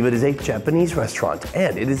Ushi. I believe it is a Japanese restaurant,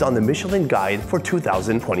 and it is on the Michelin Guide for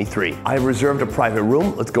 2023. I reserved a private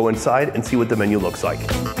room. Let's go inside and see what the menu looks like.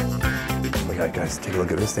 Oh my God, guys, take a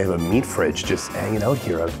look at this. They have a meat fridge just hanging out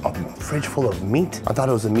here. A fridge full of meat. I thought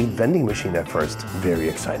it was a meat vending machine at first. Very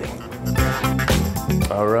exciting.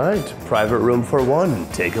 All right, private room for one.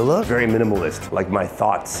 Take a look. Very minimalist, like my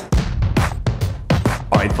thoughts.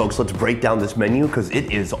 All right, folks, let's break down this menu because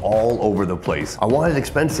it is all over the place. I wanted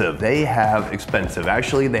expensive. They have expensive.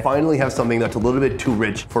 Actually, they finally have something that's a little bit too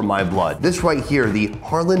rich for my blood. This right here, the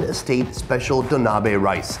Harlan Estate Special Donabe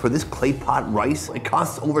rice. For this clay pot rice, it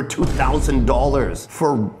costs over $2,000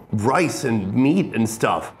 for rice and meat and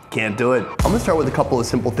stuff. Can't do it. I'm gonna start with a couple of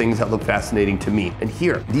simple things that look fascinating to me. And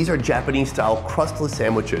here, these are Japanese-style crustless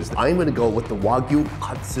sandwiches. I'm gonna go with the Wagyu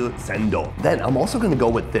Katsu Sendo. Then I'm also gonna go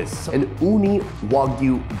with this, an Uni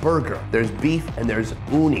Wagyu burger. There's beef and there's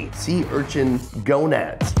uni, sea urchin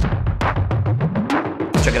gonads.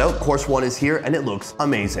 Check it out, course one is here and it looks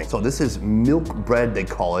amazing. So this is milk bread, they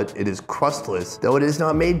call it. It is crustless, though it is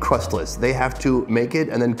not made crustless. They have to make it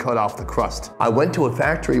and then cut off the crust. I went to a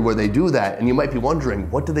factory where they do that, and you might be wondering,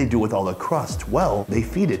 what do they do with all the crust? Well, they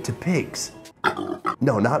feed it to pigs.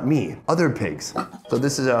 No, not me, other pigs. So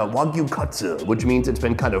this is a Wagyu Katsu, which means it's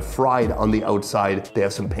been kind of fried on the outside. They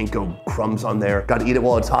have some panko crumbs on there. Gotta eat it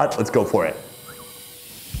while it's hot, let's go for it.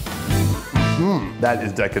 That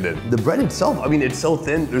is decadent. The bread itself, I mean, it's so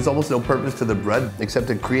thin, there's almost no purpose to the bread,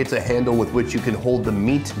 except it creates a handle with which you can hold the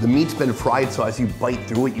meat. The meat's been fried, so as you bite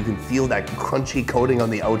through it, you can feel that crunchy coating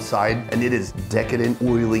on the outside, and it is decadent,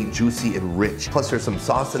 oily, juicy, and rich. Plus there's some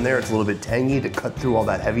sauce in there, it's a little bit tangy to cut through all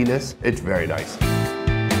that heaviness. It's very nice.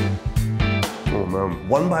 Oh man.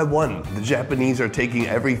 One by one, the Japanese are taking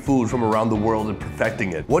every food from around the world and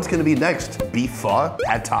perfecting it. What's gonna be next? Beef pho?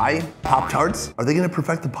 Pad Thai? Pop-Tarts? Are they gonna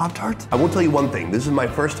perfect the Pop-Tart? I will tell you one thing, this is my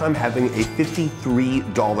first time having a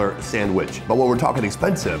 $53 sandwich. But when we're talking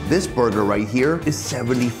expensive, this burger right here is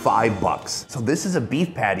 75 bucks. So this is a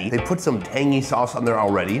beef patty. They put some tangy sauce on there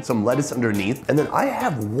already, some lettuce underneath. And then I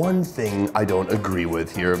have one thing I don't agree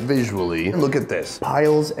with here visually. Look at this,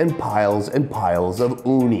 piles and piles and piles of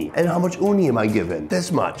uni. And how much uni am I given?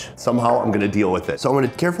 This much. Somehow I'm gonna deal with it. So I'm gonna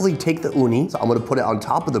carefully take the uni, so I'm gonna put it on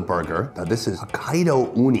top of the burger. Now this is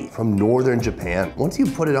Hokkaido uni from northern Japan. Once you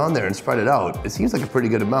put it on there and spread it out, it seems like a pretty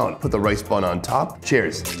good amount. Put the rice bun on top.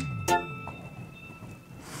 Cheers.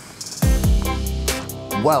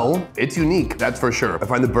 Well, it's unique, that's for sure. I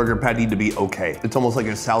find the burger patty to be okay. It's almost like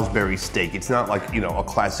a Salisbury steak. It's not like, you know, a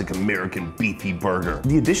classic American beefy burger.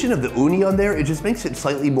 The addition of the uni on there, it just makes it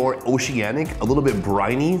slightly more oceanic, a little bit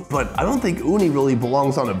briny, but I don't think uni really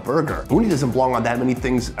belongs on a burger. Uni doesn't belong on that many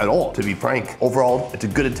things at all, to be frank. Overall, it's a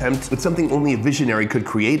good attempt. It's something only a visionary could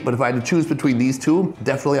create, but if I had to choose between these two,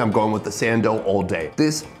 definitely I'm going with the Sando all day.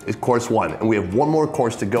 This is course one, and we have one more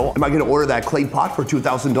course to go. Am I gonna order that clay pot for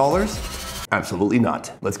 $2,000? Absolutely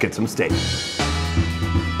not. Let's get some steak.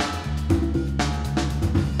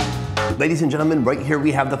 Ladies and gentlemen, right here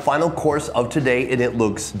we have the final course of today, and it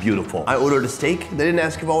looks beautiful. I ordered a steak. They didn't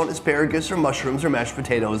ask if I want asparagus or mushrooms or mashed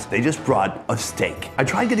potatoes. They just brought a steak. I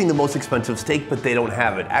tried getting the most expensive steak, but they don't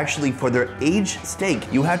have it. Actually, for their aged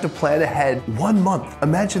steak, you have to plan ahead 1 month.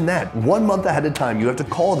 Imagine that. 1 month ahead of time, you have to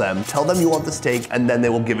call them, tell them you want the steak, and then they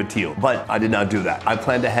will give it to you. But I did not do that. I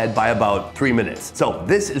planned ahead by about 3 minutes. So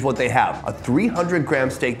this is what they have. A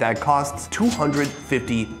 300-gram steak that costs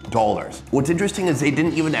 $250. What's interesting is they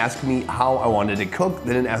didn't even ask me how I wanted it cooked.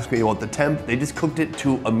 They didn't ask me about the temp. They just cooked it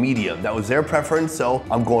to a medium. That was their preference, so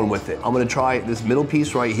I'm going with it. I'm gonna try this middle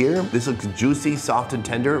piece right here. This looks juicy, soft, and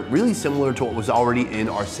tender, really similar to what was already in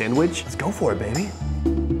our sandwich. Let's go for it, baby.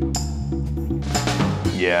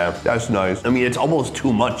 Yeah, that's nice. I mean, it's almost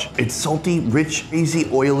too much. It's salty, rich, crazy,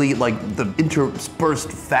 oily, like the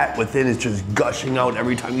interspersed fat within is just gushing out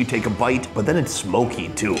every time you take a bite, but then it's smoky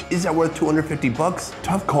too. Is that worth 250 bucks?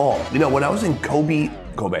 Tough call. You know, when I was in Kobe,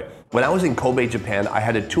 Japan, I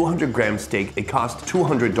had a 200-gram steak. It cost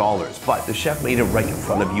 $200, but the chef made it right in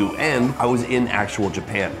front of you, and I was in actual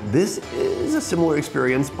Japan. This is a similar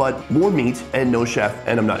experience, but more meat and no chef,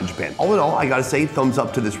 and I'm not in Japan. All in all, I gotta say, thumbs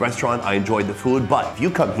up to this restaurant. I enjoyed the food, but if you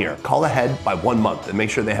come here, call ahead by 1 month and make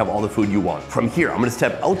sure they have all the food you want. From here, I'm gonna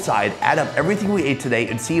step outside, add up everything we ate today,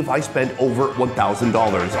 and see if I spent over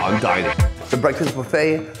 $1,000 on dining. The breakfast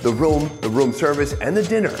buffet, the room service, and the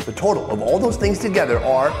dinner. The total of all those things together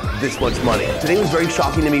are this much money. Today was very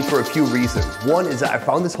shocking to me for a few reasons. One is that I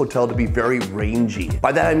found this hotel to be very rangy.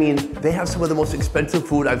 By that I mean, they have some of the most expensive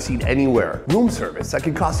food I've seen anywhere. Room service that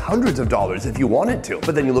could cost hundreds of dollars if you wanted to.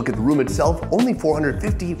 But then you look at the room itself, only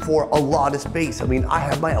 $450 for a lot of space. I mean, I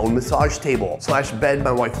have my own massage table / bed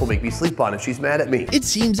my wife will make me sleep on if she's mad at me. It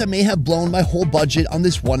seems I may have blown my whole budget on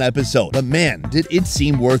this one episode, but man, did it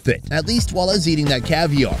seem worth it. At least while I was eating that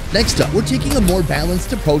caviar. Next up, we're taking a more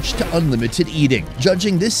balanced approach to unlimited eating,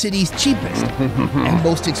 judging this city's cheapest and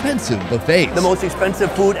most expensive buffets. The most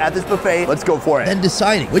expensive food at this buffet, let's go for it. Then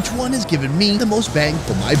deciding which one has given me the most bang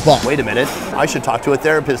for my buck. Wait a minute, I should talk to a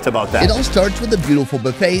therapist about that. It all starts with a beautiful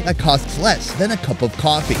buffet that costs less than a cup of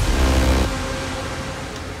coffee.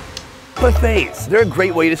 Buffets, they're a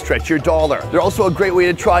great way to stretch your dollar. They're also a great way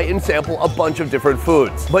to try and sample a bunch of different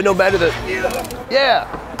foods. But no matter the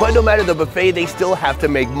buffet, they still have to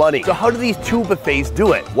make money. So how do these two buffets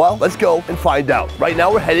do it? Well, let's go and find out. Right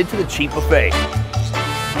now we're headed to the cheap buffet.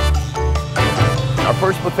 Our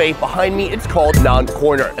first buffet behind me, it's called Nan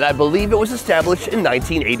Corner, and I believe it was established in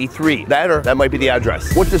 1983. That might be the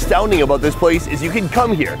address. What's astounding about this place is you can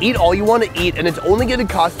come here, eat all you want to eat, and it's only going to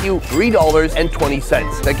cost you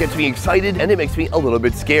 $3.20. That gets me excited, and it makes me a little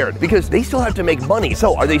bit scared, because they still have to make money.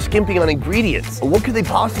 So are they skimping on ingredients? What could they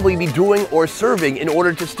possibly be doing or serving in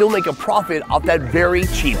order to still make a profit off that very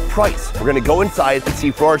cheap price? We're going to go inside and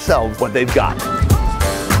see for ourselves what they've got.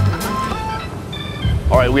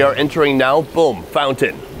 All right, we are entering now. Boom,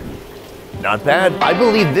 fountain. Not bad. I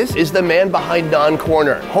believe this is the man behind Nan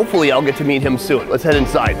Corner. Hopefully I'll get to meet him soon. Let's head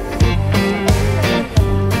inside.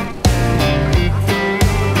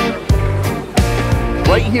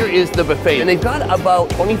 Right here is the buffet, and they've got about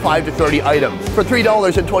 25 to 30 items. For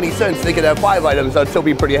 $3.20, they could have 5 items. I'd still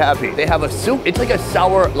be pretty happy. They have a soup. It's like a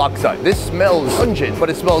sour laksa. This smells pungent, but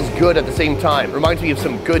it smells good at the same time. Reminds me of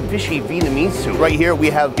some good fishy Vietnamese soup. Right here, we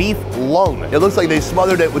have beef lung. It looks like they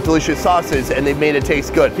smothered it with delicious sauces, and they've made it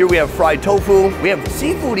taste good. Here we have fried tofu. We have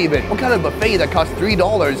seafood even. What kind of buffet that costs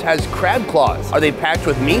 $3 has crab claws? Are they packed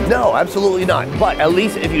with meat? No, absolutely not. But at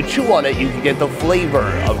least if you chew on it, you can get the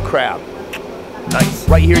flavor of crab. Nice.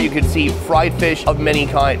 Right here you can see fried fish of many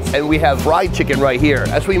kinds, and we have fried chicken right here.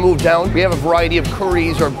 As we move down, we have a variety of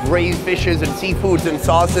curries or braised fishes and seafoods and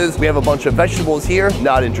sauces. We have a bunch of vegetables here,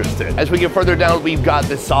 not interested. As we get further down, we've got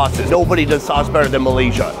the sauces. Nobody does sauce better than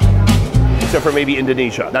Malaysia, except for maybe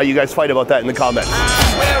Indonesia. Now you guys fight about that in the comments.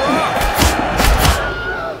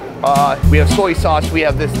 We have soy sauce. We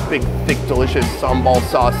have this big, thick, delicious sambal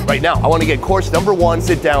sauce. Right now, I want to get course number 1,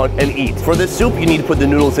 sit down and eat. For this soup, you need to put the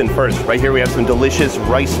noodles in first. Right here, we have some delicious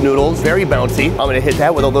rice noodles, very bouncy. I'm going to hit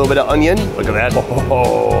that with a little bit of onion. Look at that.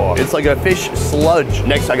 Oh, it's like a fish sludge.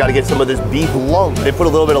 Next, I got to get some of this beef lung. They put a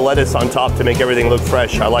little bit of lettuce on top to make everything look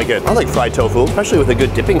fresh. I like it. I like fried tofu, especially with a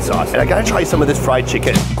good dipping sauce. And I got to try some of this fried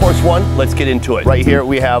chicken. Course 1, let's get into it. Right here,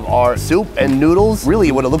 we have our soup and noodles.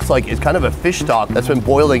 Really, what it looks like is kind of a fish stock that's been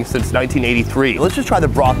boiling since 1983. Let's just try the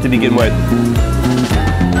broth to begin with.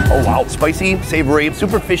 Oh wow, spicy, savory,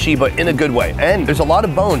 super fishy, but in a good way. And there's a lot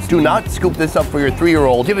of bones. Do not scoop this up for your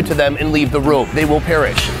 3-year-old. Give it to them and leave the room. They will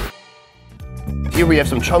perish. Here we have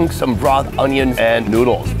some chunks, some broth, onions, and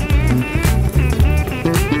noodles.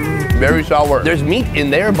 Very sour. There's meat in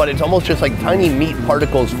there, but it's almost just like tiny meat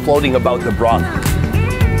particles floating about the broth.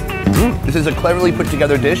 This is a cleverly put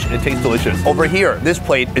together dish and it tastes delicious. Over here, this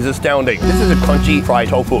plate is astounding. This is a crunchy fried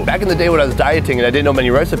tofu. Back in the day when I was dieting and I didn't know many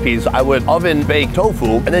recipes, I would oven bake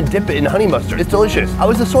tofu and then dip it in honey mustard. It's delicious. I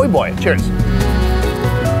was a soy boy. Cheers.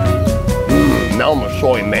 Now I'm a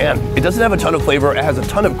soy man. It doesn't have a ton of flavor. It has a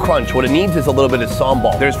ton of crunch. What it needs is a little bit of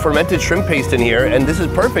sambal. There's fermented shrimp paste in here, and this is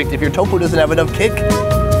perfect if your tofu doesn't have enough kick.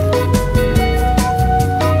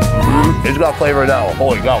 It's got flavor now.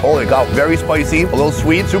 Holy cow, holy cow. Very spicy, a little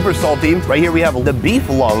sweet, super salty. Right here we have the beef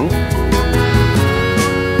lung.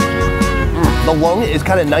 The lung is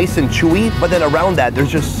kind of nice and chewy, but then around that,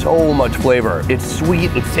 there's just so much flavor. It's sweet,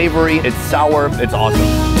 it's savory, it's sour, it's awesome.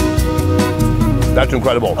 That's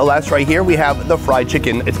incredible. Last right here, we have the fried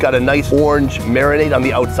chicken. It's got a nice orange marinade on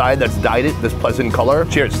the outside that's dyed it this pleasant color.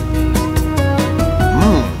 Cheers.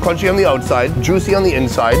 Crunchy on the outside, juicy on the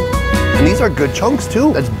inside. And these are good chunks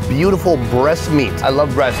too. That's beautiful breast meat. I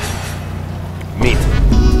love breast meat.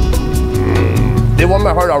 They won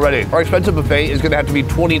my heart already. Our expensive buffet is gonna have to be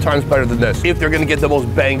 20 times better than this if they're gonna get the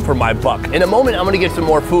most bang for my buck. In a moment, I'm gonna get some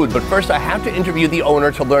more food, but first I have to interview the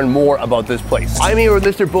owner to learn more about this place. I'm here with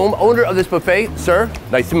Mr. Boom, owner of this buffet. Sir,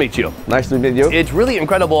 nice to meet you. Nice to meet you. It's really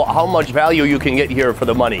incredible how much value you can get here for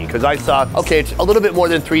the money, because I saw, okay, it's a little bit more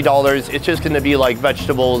than $3. It's just gonna be like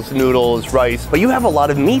vegetables, noodles, rice, but you have a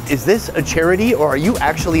lot of meat. Is this a charity or are you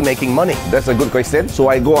actually making money? That's a good question. So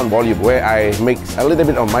I go on volume where I make a little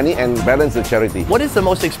bit of money and balance the charity. What is the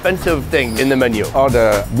most expensive thing in the menu? All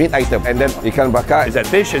the meat item, and then ikan bakar. Is that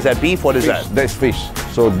fish? Is that beef? What is fish. that? That's fish.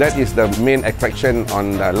 So that is the main attraction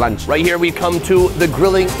on lunch. Right here we come to the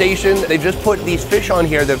grilling station. They've just put these fish on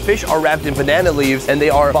here. The fish are wrapped in banana leaves and they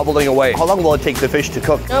are bubbling away. How long will it take the fish to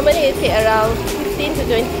cook? Normally it takes around 15 to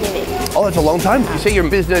 20 minutes. Oh, that's a long time. You say your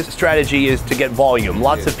business strategy is to get volume,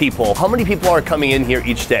 lots of people. How many people are coming in here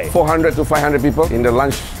each day? 400 to 500 people in the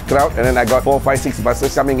lunch crowd, and then I got 4, 5, 6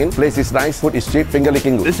 buses coming in. Place is nice, food is cheap, finger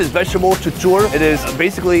licking good. This is vegetable tutur. It is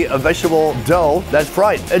basically a vegetable dough that's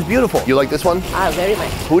fried. It's beautiful. You like this one? Very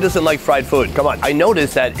much. Who doesn't like fried food? Come on. I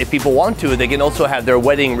noticed that if people want to, they can also have their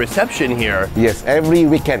wedding reception here. Yes, every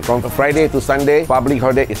weekend from Friday to Sunday, public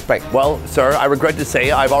holiday is packed. Well, sir, I regret to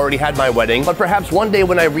say I've already had my wedding, but perhaps one day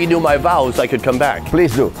when I renew my vows, I could come back.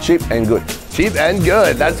 Please do. Cheap and good. Cheap and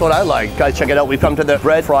good. That's what I like. Guys, check it out. We've come to the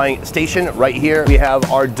bread frying station. Right here, we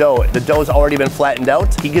have our dough. The dough's already been flattened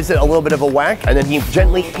out. He gives it a little bit of a whack, and then he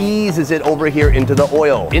gently eases it over here into the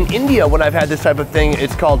oil. In India, when I've had this type of thing,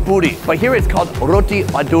 it's called puri. But here it's called roti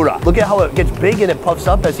madura. Look at how it gets big and it puffs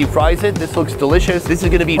up as he fries it. This looks delicious. This is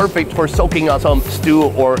gonna be perfect for soaking up some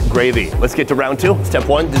stew or gravy. Let's get to round two. Step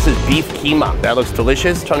one, this is beef keema. That looks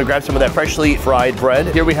delicious. Trying to grab some of that freshly fried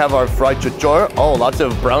bread. Here we have our fried chuchor. Oh, lots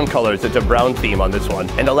of brown colors. It's a brown theme on this one.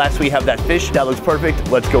 And the last we have that fish. That looks perfect.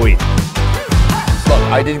 Let's go eat. Look,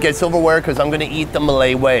 I did get silverware because I'm gonna eat the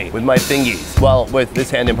Malay way with my thingies. Well, with this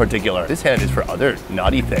hand in particular. This hand is for other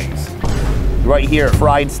naughty things. Right here,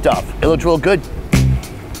 fried stuff. It looks real good.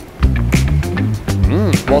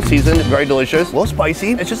 Well seasoned, very delicious, a little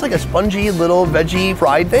spicy. It's just like a spongy little veggie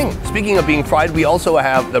fried thing. Speaking of being fried, we also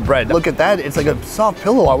have the bread. Look at that, it's like a soft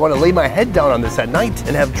pillow. I want to lay my head down on this at night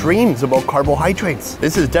and have dreams about carbohydrates.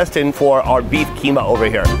 This is destined for our beef keema over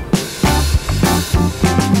here.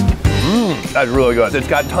 That's really good. It's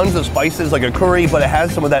got tons of spices like a curry, but it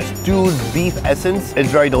has some of that stewed beef essence. It's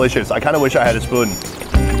very delicious. I kind of wish I had a spoon.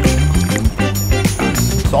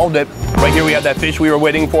 Solved it. Right here we have that fish we were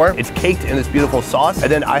waiting for. It's caked in this beautiful sauce.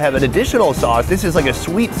 And then I have an additional sauce. This is like a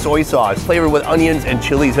sweet soy sauce flavored with onions and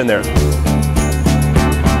chilies in there.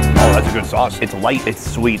 Oh, that's a good sauce. It's light, it's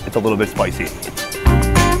sweet, it's a little bit spicy.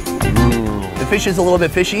 The fish is a little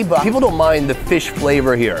bit fishy, but people don't mind the fish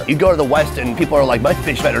flavor here. You go to the West and people are like, my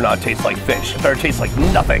fish better not taste like fish. It better taste like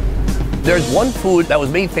nothing. There's one food that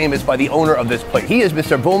was made famous by the owner of this place. He is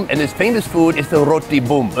Mr. Boom, and his famous food is the roti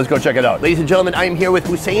boom. Let's go check it out. Ladies and gentlemen, I am here with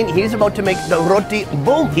Hussein. He's about to make the roti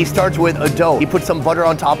boom. He starts with a dough. He puts some butter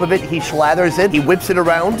on top of it. He slathers it. He whips it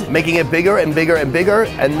around, making it bigger and bigger and bigger.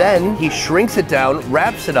 And then he shrinks it down,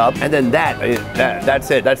 wraps it up, and then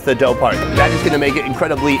that's it. That's the dough part. That is gonna make it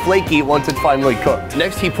incredibly flaky once it's finally cooked.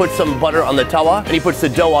 Next, he puts some butter on the tawa, and he puts the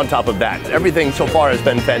dough on top of that. Everything so far has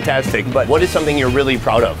been fantastic, but what is something you're really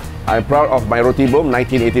proud of? I'm proud of my roti boom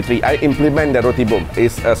 1983. I implement the roti boom.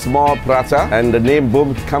 It's a small prata and the name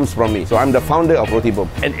boom comes from me. So I'm the founder of roti boom.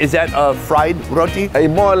 And is that a fried roti?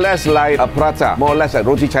 More or less like a prata, more or less like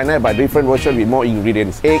roti China, but different version with more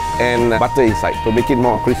ingredients, egg and butter inside to make it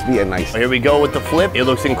more crispy and nice. Here we go with the flip. It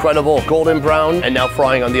looks incredible. Golden brown and now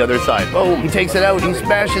frying on the other side. Boom. He takes it out, he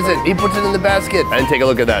smashes it, he puts it in the basket. And take a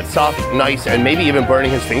look at that. Soft, nice, and maybe even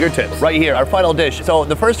burning his fingertips. Right here, our final dish. So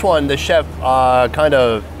the first one, the chef kind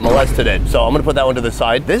of molested it. So I'm gonna put that one to the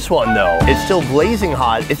side. This one though, it's still blazing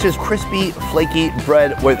hot. It's just crispy, flaky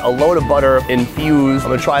bread with a load of butter infused.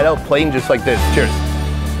 I'm gonna try it out plain just like this. Cheers.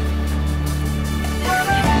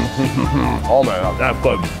 Oh my God, that's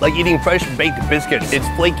good. Like eating fresh baked biscuits. It's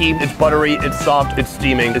flaky, it's buttery, it's soft, it's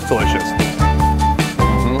steaming, it's delicious.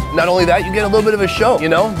 Not only that, you get a little bit of a show, you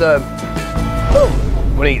know? The boom.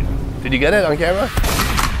 Did you get it on camera?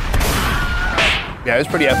 Yeah, it's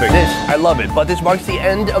pretty epic. This, I love it, but this marks the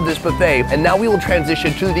end of this buffet, and now we will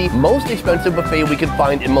transition to the most expensive buffet we can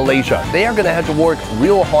find in Malaysia. They are gonna have to work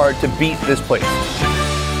real hard to beat this place.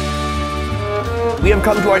 We have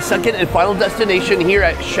come to our second and final destination here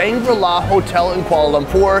at Shangri-La Hotel in Kuala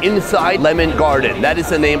Lumpur, inside Lemon Garden. That is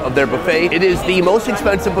the name of their buffet. It is the most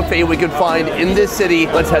expensive buffet we could find in this city.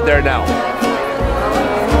 Let's head there now.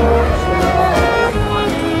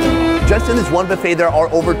 Just in this one buffet, there are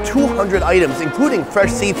over 200 items, including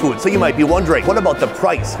fresh seafood. So you might be wondering, what about the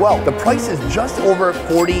price? Well, the price is just over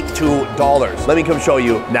 $42. Let me come show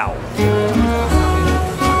you now.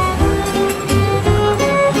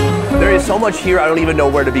 There is so much here, I don't even know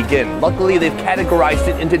where to begin. Luckily, they've categorized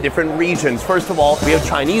it into different regions. First of all, we have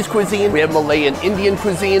Chinese cuisine, we have Malay and Indian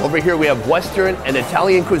cuisine. Over here, we have Western and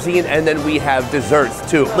Italian cuisine, and then we have desserts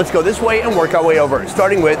too. Let's go this way and work our way over,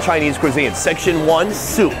 starting with Chinese cuisine. Section 1,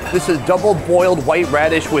 soup. This is double boiled white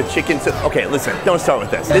radish with chicken soup. Okay, listen, don't start with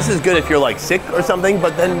this. This is good if you're like sick or something,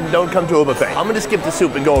 but then don't come to a buffet. I'm gonna skip the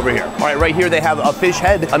soup and go over here. All right, right here they have a fish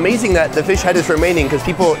head. Amazing that the fish head is remaining because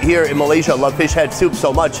people here in Malaysia love fish head soup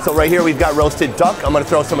so much. So right here we've got roasted duck. I'm gonna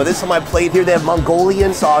throw some of this on my plate. Here they have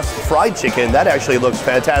Mongolian sauce fried chicken. That actually looks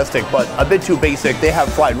fantastic, but a bit too basic. They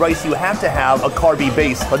have fried rice. You have to have a carby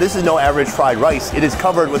base, but this is no average fried rice. It is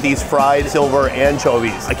covered with these fried silver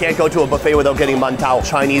anchovies. I can't go to a buffet without getting mantau,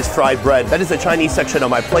 Chinese fried bread. That is the Chinese section on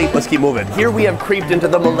my plate. Let's keep moving. Here we have creeped into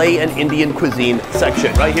the Malay and Indian cuisine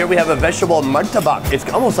section. Right here we have a vegetable martabak. It's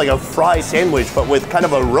almost like a fried sandwich, but with kind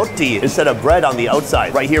of a roti instead of bread on the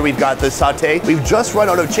outside. Right here we've got the satay. We've just run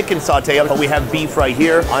out of chicken satay, but we have beef right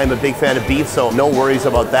here. I'm a big fan of beef, so no worries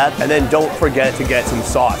about that. And then don't forget to get some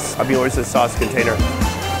sauce. I mean, where's the sauce container?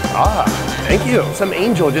 Ah, thank you. Some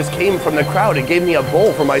angel just came from the crowd and gave me a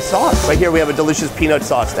bowl for my sauce. Right here we have a delicious peanut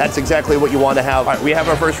sauce. That's exactly what you want to have. All right, we have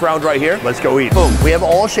our first round right here. Let's go eat. Boom. We have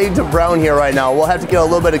all shades of brown here right now. We'll have to get a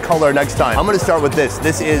little bit of color next time. I'm gonna start with this.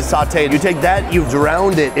 This is sauteed. You take that, you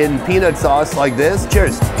drowned it in peanut sauce like this.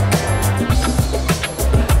 Cheers.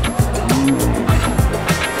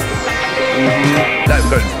 That's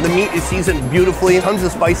good. The meat is seasoned beautifully. Tons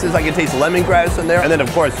of spices. I can taste lemongrass in there. And then, of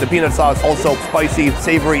course, the peanut sauce, also spicy,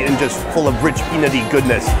 savory, and just full of rich peanutty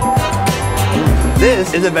goodness.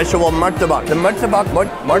 This is a vegetable martabak. The martabak,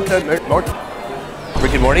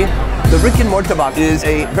 Rick and Morty? The Rick and Mortabak is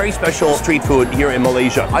a very special street food here in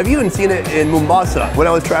Malaysia. I've even seen it in Mombasa when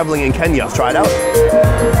I was traveling in Kenya. Let's try it out.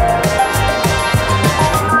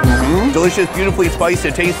 Delicious, beautifully spiced.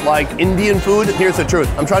 It tastes like Indian food. Here's the truth.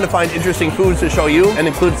 I'm trying to find interesting foods to show you and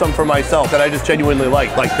include some for myself that I just genuinely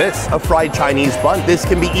like this, a fried Chinese bun. This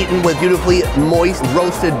can be eaten with beautifully moist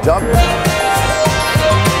roasted duck.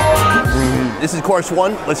 This is course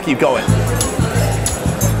 1. Let's keep going.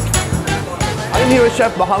 I'm here with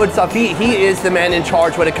Chef Mohammed Safi. He is the man in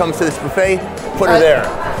charge when it comes to this buffet. Put her there.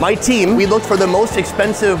 My team, we looked for the most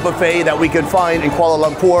expensive buffet that we could find in Kuala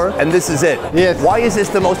Lumpur, and this is it. Yes. Why is this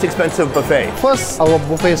the most expensive buffet? First, our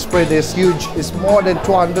buffet spread is huge. It's more than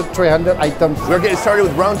 200, 300 items. We're getting started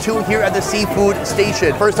with round 2 here at the seafood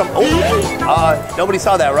station. First up, nobody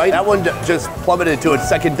saw that, right? That one just plummeted to its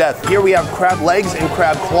second death. Here we have crab legs and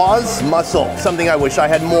crab claws, mussel, something I wish I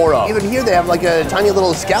had more of. Even here they have like a tiny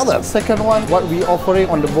little scallop. Second one, what we offering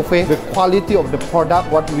on the buffet, the quality of the product,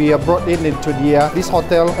 what we have brought into this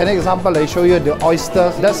hotel. An example, I show you the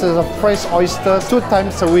oysters. That's a fresh oysters. 2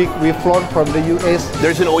 times a week we flown from the US.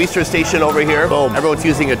 There's an oyster station over here. Boom. Everyone's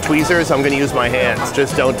using a tweezer, so I'm gonna use my hands.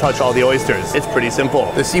 Just don't touch all the oysters. It's pretty simple.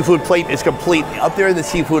 The seafood plate is complete. Up there in the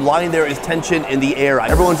seafood line, there is tension in the air.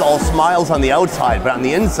 Everyone's all smiles on the outside, but on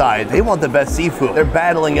the inside, they want the best seafood. They're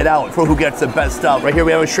battling it out for who gets the best stuff. Right here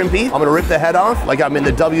we have a shrimpy. I'm gonna rip the head off like I'm in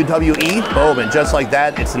the WWE. Boom, and just like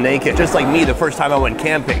that, it's naked. Just like me the first time I went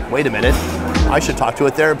camping. Wait a minute. I should talk to a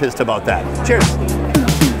therapist about that. Cheers.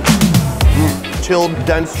 Chilled,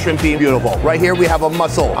 dense, shrimpy, beautiful. Right here we have a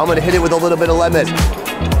mussel. I'm gonna hit it with a little bit of lemon.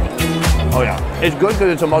 Oh yeah, it's good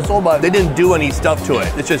because it's a mussel, but they didn't do any stuff to it.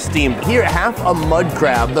 It's just steamed. Here, half a mud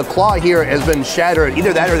crab. The claw here has been shattered.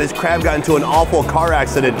 Either that or this crab got into an awful car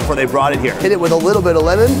accident before they brought it here. Hit it with a little bit of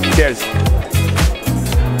lemon. Cheers.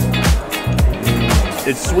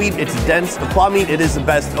 It's sweet, it's dense. The claw meat, it is the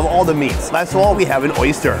best of all the meats. Last of all, we have an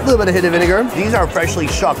oyster. A little bit of hit of vinegar. These are freshly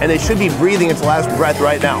shucked, and it should be breathing its last breath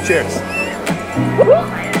right now. Cheers.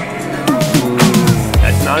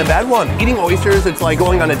 That's not a bad one. Eating oysters, it's like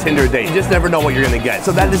going on a Tinder date. You just never know what you're gonna get.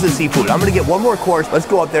 So that is the seafood. I'm gonna get one more course. Let's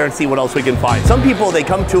go up there and see what else we can find. Some people, they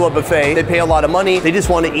come to a buffet, they pay a lot of money, they just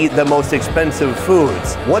want to eat the most expensive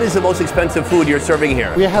foods. What is the most expensive food you're serving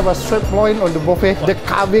here? We have a strip loin on the buffet. The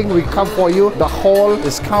carving we come for you. The whole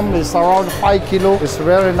is around 5 kilo. It's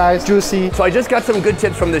very nice, juicy. So I just got some good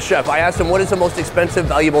tips from the chef. I asked him what is the most expensive,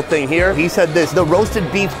 valuable thing here. He said this, the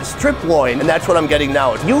roasted beef strip loin, and that's what I'm getting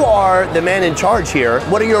now. You are the man in charge here.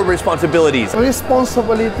 What are your responsibilities?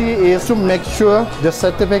 Responsibility is to make sure the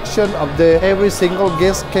satisfaction of every single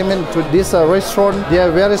guest came into this restaurant. They are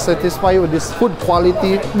very satisfied with this food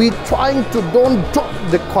quality. We trying to don't drop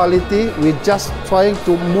the quality. We just trying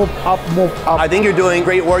to move up. I think you're doing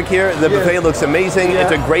great work here. The buffet looks amazing. Yeah.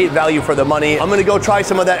 It's a great value for the money. I'm gonna go try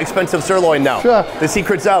some of that expensive sirloin now. Sure. The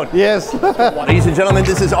secret's out. Yes. Ladies and gentlemen,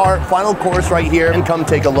 this is our final course right here, and come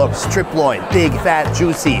take a look. Strip loin, big, fat,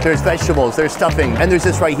 juicy. There's vegetables, there's stuffing, and there's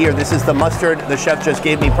this right here. This is the mustard the chef just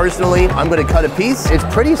gave me personally. I'm gonna cut a piece. It's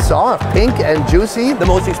pretty soft, pink and juicy. The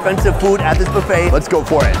most expensive food at this buffet. Let's go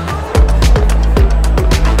for it.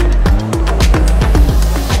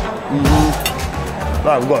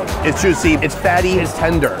 Oh, look, it's juicy, it's fatty, it's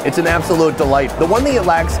tender. It's an absolute delight. The one thing it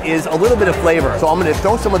lacks is a little bit of flavor. So I'm gonna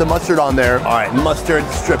throw some of the mustard on there. All right, mustard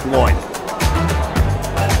strip loin.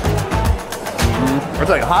 It's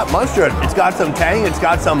like hot mustard. It's got some tang, it's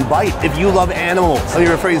got some bite. If you love animals, let me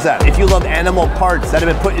rephrase that. If you love animal parts that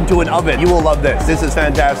have been put into an oven, you will love this. This is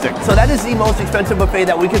fantastic. So that is the most expensive buffet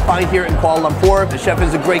that we could find here in Kuala Lumpur. The chef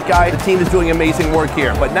is a great guy. The team is doing amazing work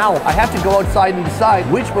here. But now I have to go outside and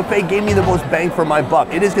decide which buffet gave me the most bang for my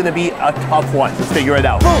buck. It is gonna be a tough one. Let's figure it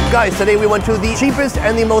out. Boom, guys, today we went to the cheapest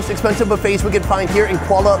and the most expensive buffets we could find here in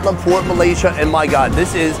Kuala Lumpur, Malaysia. And my God,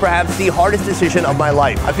 this is perhaps the hardest decision of my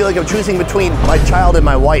life. I feel like I'm choosing between my child and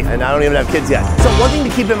my wife, and I don't even have kids yet. So one thing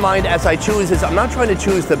to keep in mind as I choose is I'm not trying to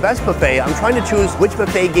choose the best buffet, I'm trying to choose which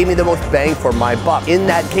buffet gave me the most bang for my buck. In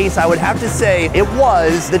that case, I would have to say it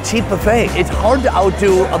was the cheap buffet. It's hard to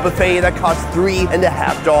outdo a buffet that costs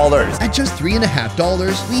 $3.50. At just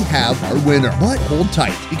 $3.50, we have our winner. But hold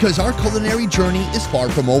tight, because our culinary journey is far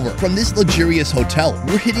from over. From this luxurious hotel,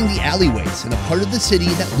 we're hitting the alleyways in a part of the city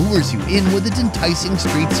that lures you in with its enticing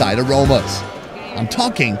street side aromas. I'm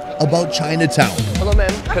talking about Chinatown. Hello,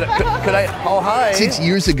 man. Could I, oh, hi. 6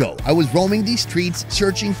 years ago, I was roaming these streets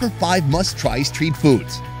searching for 5 must-try street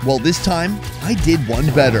foods. Well, this time, I did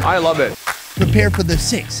one better. I love it. Prepare for the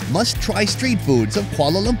 6 must-try street foods of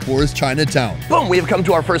Kuala Lumpur's Chinatown. Boom, we have come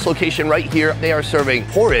to our first location right here. They are serving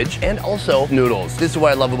porridge and also noodles. This is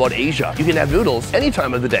what I love about Asia. You can have noodles any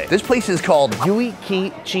time of the day. This place is called Yui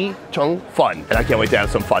Ki Chi Chung Fun, and I can't wait to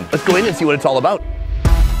have some fun. Let's go in and see what it's all about.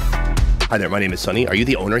 Hi there, my name is Sonny. Are you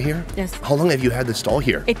the owner here? Yes. How long have you had the stall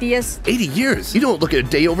here? 80 years. 80 years? You don't look a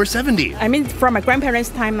day over 70. I mean, from my grandparents'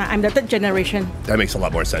 time, I'm the 3rd generation. That makes a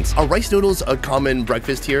lot more sense. Are rice noodles a common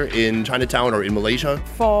breakfast here in Chinatown or in Malaysia?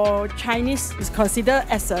 For Chinese, it's considered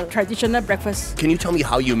as a traditional breakfast. Can you tell me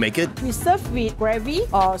how you make it? We serve with gravy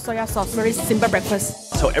or soya sauce. Very simple breakfast.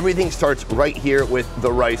 So everything starts right here with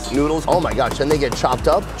the rice noodles. Oh my gosh, then they get chopped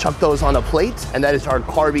up, chuck those on a plate, and that is our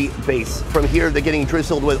carby base. From here, they're getting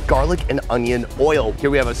drizzled with garlic and onion oil.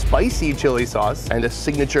 Here we have a spicy chili sauce and a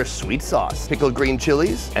signature sweet sauce, pickled green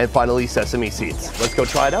chilies, and finally sesame seeds. Let's go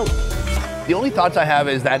try it out. The only thoughts I have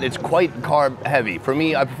is that it's quite carb heavy. For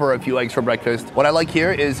me, I prefer a few eggs for breakfast. What I like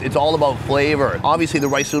here is it's all about flavor. Obviously, the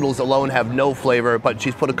rice noodles alone have no flavor, but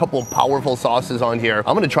she's put a couple of powerful sauces on here.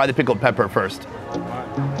 I'm gonna try the pickled pepper first.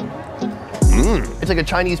 It's like a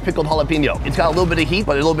Chinese pickled jalapeno. It's got a little bit of heat,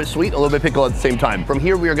 but a little bit sweet, a little bit pickle at the same time. From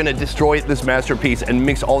here, we are gonna destroy this masterpiece and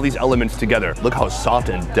mix all these elements together. Look how soft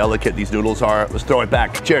and delicate these noodles are. Let's throw it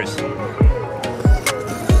back. Cheers.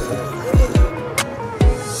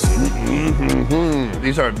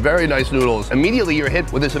 These are very nice noodles. Immediately you're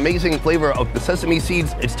hit with this amazing flavor of the sesame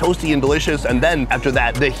seeds. It's toasty and delicious, and then after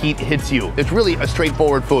that, the heat hits you. It's really a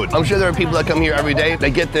straightforward food. I'm sure there are people that come here every day,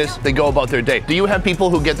 they get this, they go about their day. Do you have people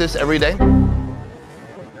who get this every day?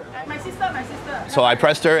 My sister. So I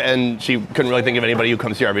pressed her and she couldn't really think of anybody who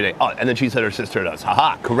comes here every day. Oh, and then she said her sister does.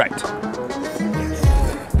 Haha, correct.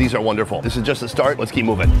 These are wonderful. This is just a start. Let's keep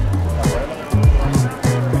moving.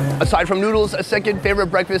 Aside from noodles, a second favorite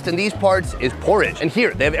breakfast in these parts is porridge. And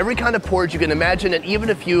here, they have every kind of porridge you can imagine, and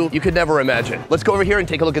even a few you could never imagine. Let's go over here and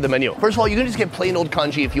take a look at the menu. First of all, you can just get plain old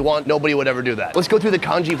congee if you want. Nobody would ever do that. Let's go through the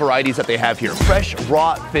congee varieties that they have here. Fresh,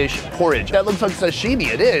 raw fish porridge. That looks like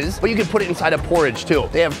sashimi, it is, but you can put it inside a porridge too.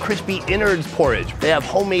 They have crispy innards porridge. They have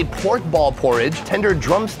homemade pork ball porridge, tender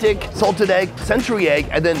drumstick, salted egg, century egg,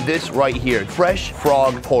 and then this right here, fresh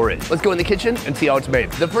frog porridge. Let's go in the kitchen and see how it's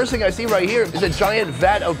made. The first thing I see right here is a giant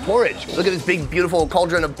vat of porridge. Look at this big, beautiful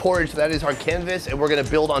cauldron of porridge. That is our canvas, and we're gonna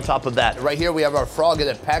build on top of that. Right here, we have our frog in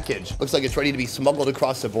a package. Looks like it's ready to be smuggled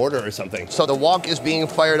across the border or something. So the wok is being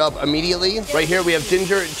fired up immediately. Right here, we have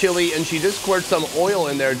ginger, chili, and she just squirts some oil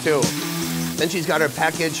in there too. Then she's got her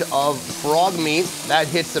package of frog meat. That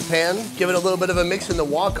hits the pan. Give it a little bit of a mix in the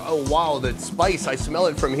wok. Oh wow, the spice, I smell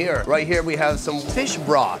it from here. Right here we have some fish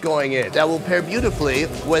broth going in. That will pair beautifully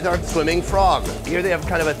with our swimming frog. Here they have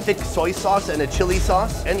kind of a thick soy sauce and a chili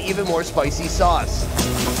sauce and even more spicy sauce.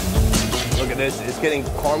 Look at this, it's getting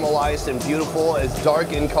caramelized and beautiful. It's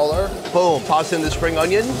dark in color. Boom, toss in the spring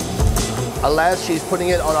onion. Alas, she's putting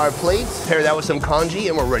it on our plates. Pair that with some congee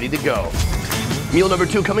and we're ready to go. Meal number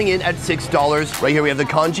 2 coming in at $6. Right here we have the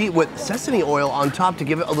congee with sesame oil on top to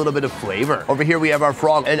give it a little bit of flavor. Over here we have our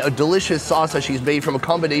frog and a delicious sauce that she's made from a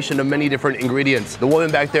combination of many different ingredients. The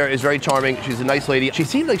woman back there is very charming. She's a nice lady. She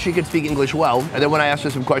seemed like she could speak English well. And then when I asked her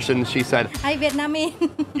some questions, she said, Hi, Vietnamese.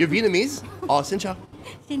 You're Vietnamese? Oh, xin chào.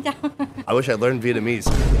 Xin chào. I wish I learned Vietnamese.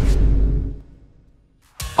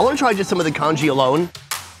 I want to try just some of the congee alone.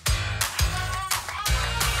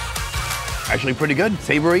 Actually pretty good,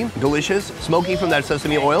 savory, delicious, smoky from that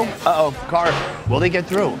sesame oil. Uh-oh, car, will they get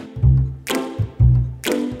through?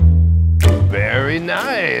 Very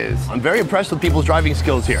nice. I'm very impressed with people's driving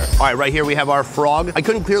skills here. All right, right here we have our frog. I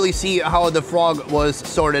couldn't clearly see how the frog was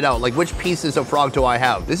sorted out. Like which pieces of frog do I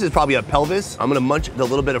have? This is probably a pelvis. I'm gonna munch the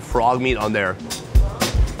little bit of frog meat on there.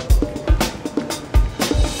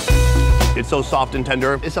 It's so soft and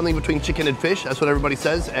tender. It's something between chicken and fish. That's what everybody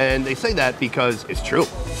says. And they say that because it's true.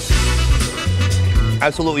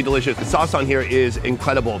 Absolutely delicious. The sauce on here is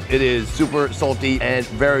incredible. It is super salty and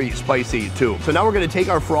very spicy too. So now we're gonna take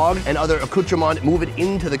our frog and other accoutrement, move it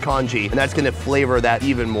into the congee, and that's gonna flavor that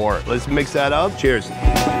even more. Let's mix that up. Cheers.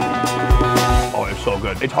 Oh, it's so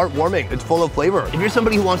good. It's heartwarming. It's full of flavor. If you're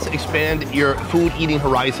somebody who wants to expand your food eating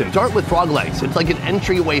horizon, start with frog legs. It's like an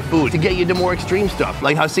entryway food to get you to more extreme stuff,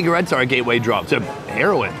 like how cigarettes are a gateway drug to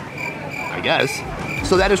heroin, I guess.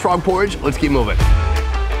 So that is frog porridge. Let's keep moving.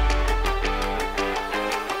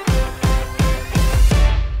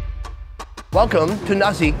 Welcome to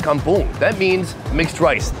nasi kampung. That means mixed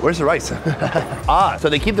rice. Where's the rice? So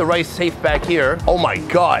they keep the rice safe back here. Oh my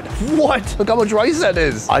God, what? Look how much rice that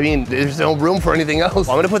is. I mean, there's no room for anything else.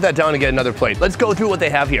 I'm gonna put that down and get another plate. Let's go through what they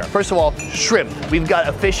have here. First of all, shrimp. We've got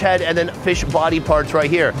a fish head and then fish body parts right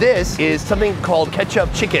here. This is something called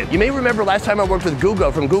ketchup chicken. You may remember last time I worked with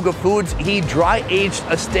Guga from Guga Foods, he dry aged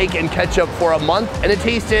a steak in ketchup for a month and it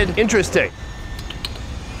tasted interesting.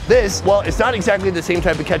 This, well, it's not exactly the same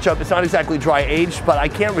type of ketchup. It's not exactly dry aged, but I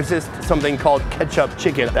can't resist something called ketchup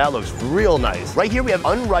chicken. That looks real nice. Right here we have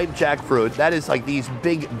unripe jackfruit. That is like these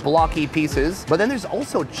big blocky pieces. But then there's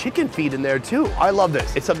also chicken feet in there too. I love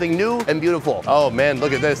this. It's something new and beautiful. Oh man,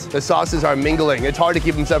 look at this. The sauces are mingling. It's hard to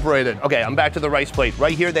keep them separated. Okay, I'm back to the rice plate.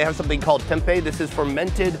 Right here they have something called tempeh. This is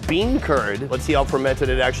fermented bean curd. Let's see how fermented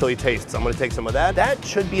it actually tastes. I'm gonna take some of that. That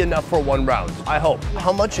should be enough for 1 round, I hope.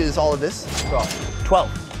 How much is all of this?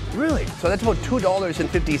 12. Really? So that's about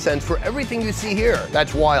 $2.50 for everything you see here.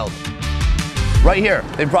 That's wild. Right here,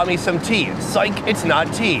 they brought me some tea. Psych, it's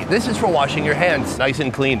not tea. This is for washing your hands, nice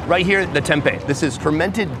and clean. Right here, the tempeh. This is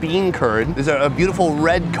fermented bean curd. There's a beautiful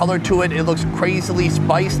red color to it. It looks crazily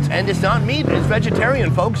spiced, and it's not meat, it's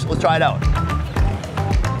vegetarian, folks. Let's try it out.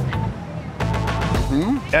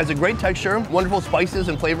 It has a great texture, wonderful spices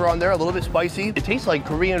and flavor on there, a little bit spicy. It tastes like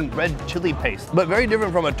Korean red chili paste, but very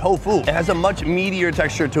different from a tofu. It has a much meatier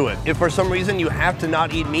texture to it. If for some reason you have to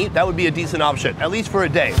not eat meat, that would be a decent option, at least for a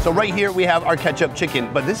day. So right here we have our ketchup chicken,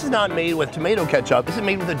 but this is not made with tomato ketchup. This is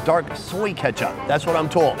made with a dark soy ketchup. That's what I'm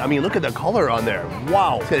told. I mean, look at the color on there.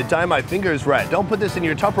 Wow, it's gonna dye my fingers red. Don't put this in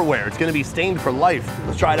your Tupperware. It's gonna be stained for life.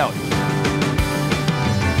 Let's try it out.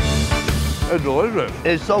 It's delicious.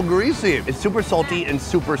 It's so greasy. It's super salty and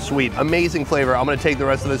super sweet. Amazing flavor. I'm gonna take the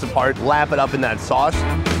rest of this apart, lap it up in that sauce.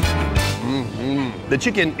 The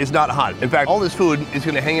chicken is not hot. In fact, all this food is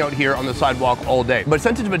gonna hang out here on the sidewalk all day. But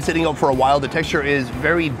since it's been sitting out for a while, the texture is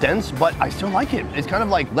very dense, but I still like it. It's kind of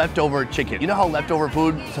like leftover chicken. You know how leftover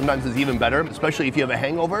food sometimes is even better, especially if you have a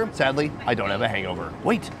hangover? Sadly, I don't have a hangover.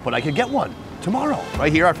 Wait, but I could get one. tomorrow.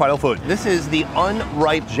 Right here, our final food. This is the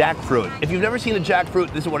unripe jackfruit. If you've never seen a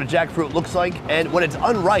jackfruit, this is what a jackfruit looks like. And when it's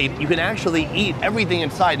unripe, you can actually eat everything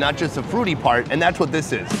inside, not just the fruity part, and that's what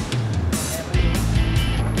this is.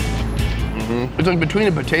 It's like between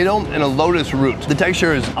a potato and a lotus root. The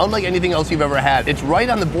texture is unlike anything else you've ever had. It's right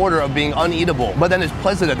on the border of being uneatable, but then it's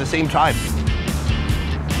pleasant at the same time.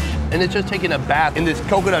 And it's just taking a bath in this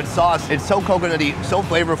coconut sauce. It's so coconutty, so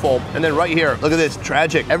flavorful. And then right here, look at this,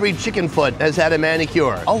 tragic. Every chicken foot has had a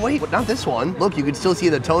manicure. Oh wait, not this one. Look, you can still see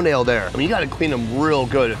the toenail there. I mean, you gotta clean them real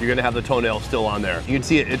good if you're gonna have the toenail still on there. You can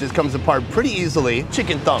see it just comes apart pretty easily.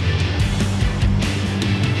 Chicken thumb.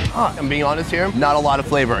 I'm being honest here, not a lot of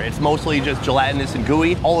flavor. It's mostly just gelatinous and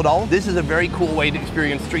gooey. All in all, this is a very cool way to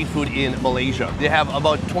experience street food in Malaysia. They have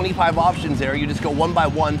about 25 options there. You just go one by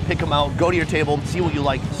one, pick them out, go to your table, see what you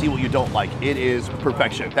like, see what you don't like. It is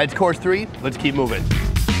perfection. That's course 3. Let's keep moving.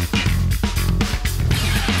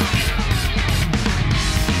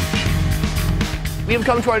 We have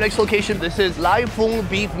come to our next location. This is Nhi Huynh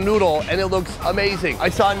beef noodle, and it looks amazing. I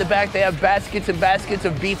saw in the back they have baskets and baskets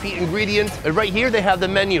of beefy ingredients, and right here they have the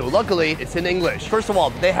menu. Luckily, it's in English. First of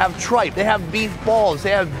all, they have tripe, they have beef balls,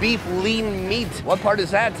 they have beef lean meat. What part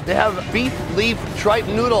is that? They have beef leaf tripe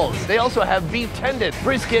noodles. They also have beef tendon,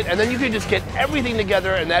 brisket, and then you can just get everything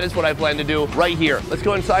together, and that is what I plan to do right here. Let's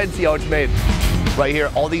go inside and see how it's made. Right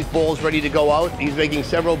here, all these bowls ready to go out. He's making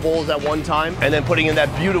several bowls at one time and then putting in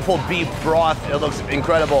that beautiful beef broth. It looks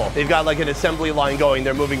incredible. They've got like an assembly line going.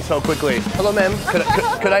 They're moving so quickly. Hello, ma'am.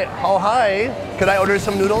 Could I, oh, hi. Could I order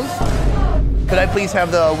some noodles? Could I please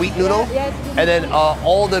have the wheat noodle? Yes. And then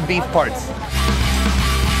all the beef parts.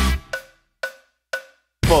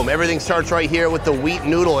 Boom, everything starts right here with the wheat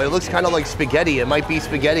noodle. It looks kind of like spaghetti. It might be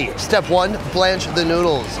spaghetti. Step 1, blanch the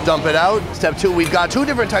noodles. Dump it out. Step 2, we've got 2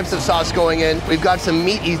 different types of sauce going in. We've got some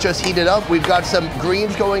meat he's just heated up. We've got some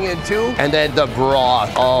greens going in too. And then the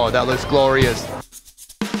broth. Oh, that looks glorious.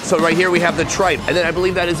 So right here we have the tripe, and then I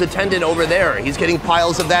believe that is a tendon over there. He's getting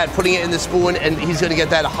piles of that, putting it in the spoon, and he's gonna get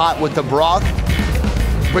that hot with the broth.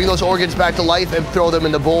 Bring those organs back to life and throw them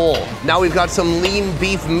in the bowl. Now we've got some lean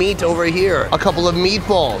beef meat over here, a couple of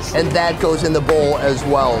meatballs, and that goes in the bowl as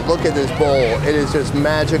well. Look at this bowl, it is just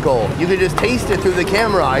magical. You can just taste it through the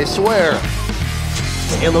camera, I swear.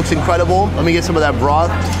 It looks incredible. Let me get some of that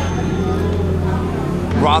broth.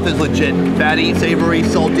 Broth is legit. Fatty, savory,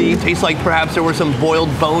 salty. Tastes like perhaps there were some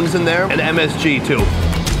boiled bones in there, and MSG too.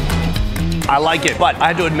 I like it, but I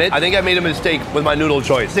have to admit, I think I made a mistake with my noodle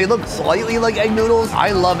choice. They look slightly like egg noodles.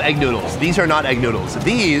 I love egg noodles. These are not egg noodles.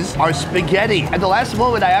 These are spaghetti. At the last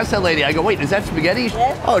moment, I asked that lady, I go, wait, is that spaghetti?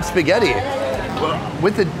 Yes. Oh, it's spaghetti.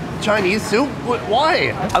 With the Chinese soup?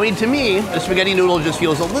 Why? I mean, to me, the spaghetti noodle just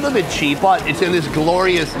feels a little bit cheap, but it's in this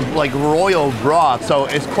glorious, like, royal broth, so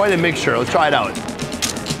it's quite a mixture. Let's try it out.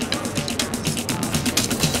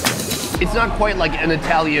 It's not quite like an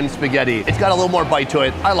Italian spaghetti. It's got a little more bite to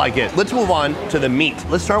it. I like it. Let's move on to the meat.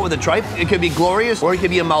 Let's start with the tripe. It could be glorious or it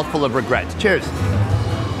could be a mouthful of regret. Cheers.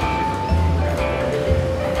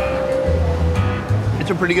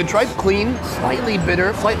 It's a pretty good tripe. Clean, slightly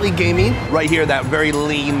bitter, slightly gamey. Right here, that very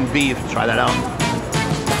lean beef. Try that out.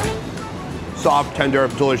 Soft, tender,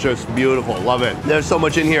 delicious, beautiful. Love it. There's so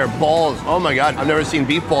much in here. Balls. Oh my God. I've never seen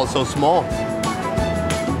beef balls so small.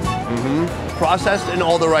 Processed in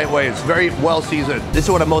all the right ways. Very well seasoned. This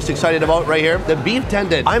is what I'm most excited about right here. The beef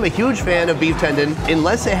tendon. I'm a huge fan of beef tendon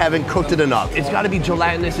unless they haven't cooked it enough. It's gotta be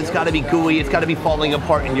gelatinous, it's gotta be gooey, it's gotta be falling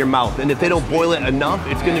apart in your mouth. And if they don't boil it enough,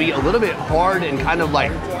 it's gonna be a little bit hard and kind of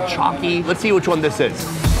like chalky. Let's see which one this is.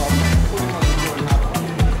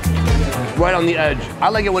 Right on the edge. I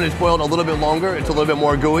like it when it's boiled a little bit longer. It's a little bit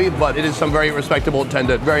more gooey, but it is some very respectable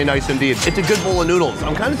tendon. Very nice indeed. It's a good bowl of noodles.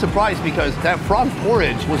 I'm kind of surprised because that frog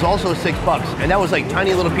porridge was also $6, and that was like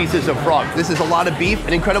tiny little pieces of frog. This is a lot of beef,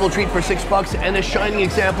 an incredible treat for $6, and a shining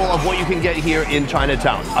example of what you can get here in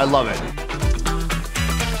Chinatown. I love it.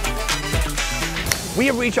 We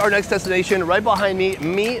have reached our next destination. Right behind me,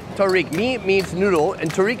 Mi Tarik. Mi means noodle and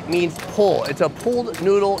Tarik means pull. It's a pulled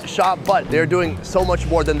noodle shop, but they're doing so much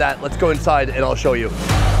more than that. Let's go inside and I'll show you.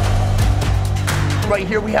 Right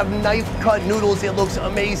here we have knife cut noodles. It looks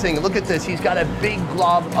amazing. Look at this. He's got a big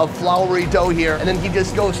glob of floury dough here, and then he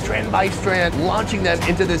just goes strand by strand, launching them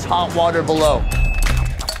into this hot water below.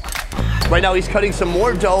 Right now he's cutting some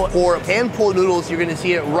more dough for hand-pulled noodles. You're gonna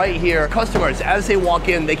see it right here. Customers, as they walk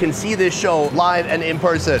in, they can see this show live and in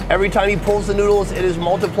person. Every time he pulls the noodles, it is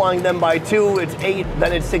multiplying them by 2. It's 8,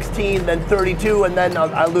 then it's 16, then 32, and then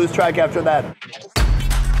I lose track after that.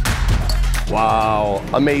 Wow,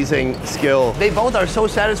 amazing skill. They both are so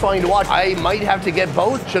satisfying to watch. I might have to get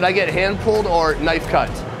both. Should I get hand-pulled or knife cut?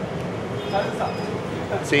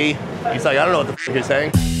 See? He's like, I don't know what the f you're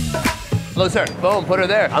saying. Hello, sir. Boom, put her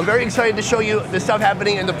there. I'm very excited to show you the stuff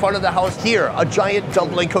happening in the front of the house here. A giant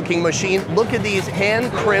dumpling cooking machine. Look at these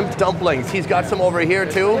hand-crimped dumplings. He's got some over here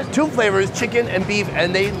too. 2 flavors, chicken and beef,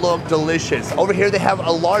 and they look delicious. Over here, they have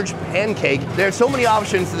a large pancake. There's so many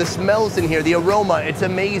options. The smells in here, the aroma, it's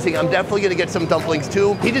amazing. I'm definitely gonna get some dumplings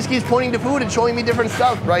too. He just keeps pointing to food and showing me different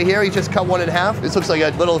stuff. Right here, he just cut one in half. This looks like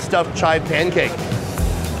a little stuffed chive pancake.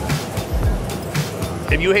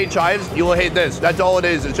 If you hate chives, you will hate this. That's all it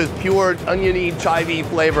is. It's just pure oniony, chivey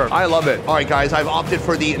flavor. I love it. All right, guys, I've opted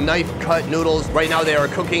for the knife-cut noodles. Right now they are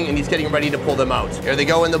cooking and he's getting ready to pull them out. Here they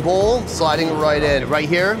go in the bowl, sliding right in. Right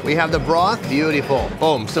here, we have the broth. Beautiful.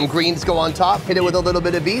 Boom, some greens go on top. Hit it with a little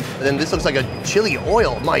bit of beef. And then this looks like a chili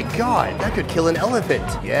oil. My God, that could kill an elephant.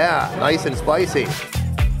 Yeah, nice and spicy.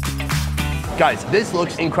 Guys, this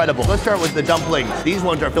looks incredible. Let's start with the dumplings. These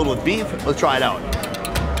ones are filled with beef. Let's try it out.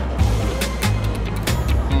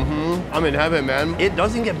 I'm in heaven, man. It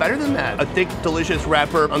doesn't get better than that. A thick, delicious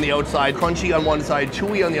wrapper on the outside, crunchy on one side,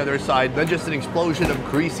 chewy on the other side, then just an explosion of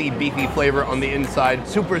greasy, beefy flavor on the inside.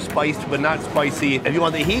 Super spiced, but not spicy. If you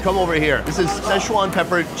want the heat, come over here. This is Szechuan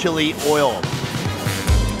pepper chili oil.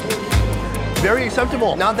 Very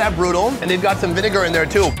acceptable, not that brutal. And they've got some vinegar in there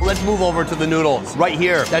too. Let's move over to the noodles. Right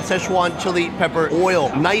here, that Szechuan chili pepper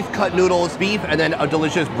oil, knife cut noodles, beef, and then a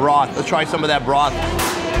delicious broth. Let's try some of that broth.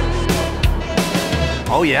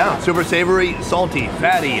 Oh yeah, super savory, salty,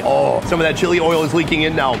 fatty. Oh, some of that chili oil is leaking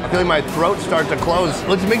in now. I'm feeling my throat start to close.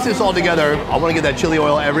 Let's mix this all together. I wanna get that chili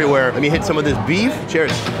oil everywhere. Let me hit some of this beef.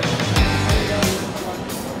 Cheers.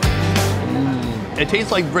 It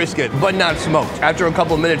tastes like brisket, but not smoked. After a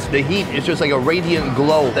couple of minutes, the heat is just like a radiant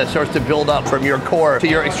glow that starts to build up from your core to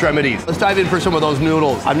your extremities. Let's dive in for some of those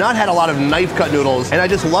noodles. I've not had a lot of knife cut noodles, and I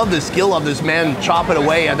just love the skill of this man chopping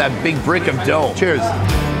away at that big brick of dough. Cheers.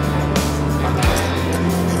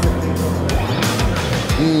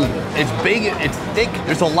 It's big, it's thick,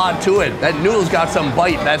 there's a lot to it. That noodle's got some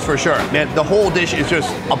bite, that's for sure. Man, the whole dish is just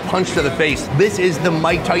a punch to the face. This is the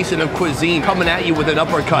Mike Tyson of cuisine coming at you with an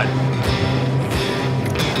uppercut.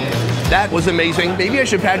 That was amazing. Maybe I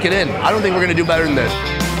should pack it in. I don't think we're gonna do better than this.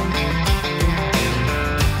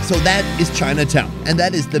 So that is Chinatown, and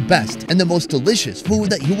that is the best and the most delicious food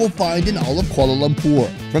that you will find in all of Kuala Lumpur.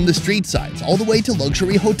 From the street sides all the way to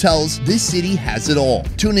luxury hotels, this city has it all.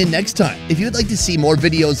 Tune in next time. If you'd like to see more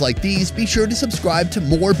videos like these, be sure to subscribe to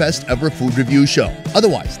more Best Ever Food Review Show.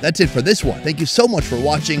 Otherwise, that's it for this one. Thank you so much for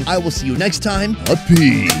watching. I will see you next time. A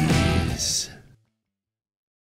peace.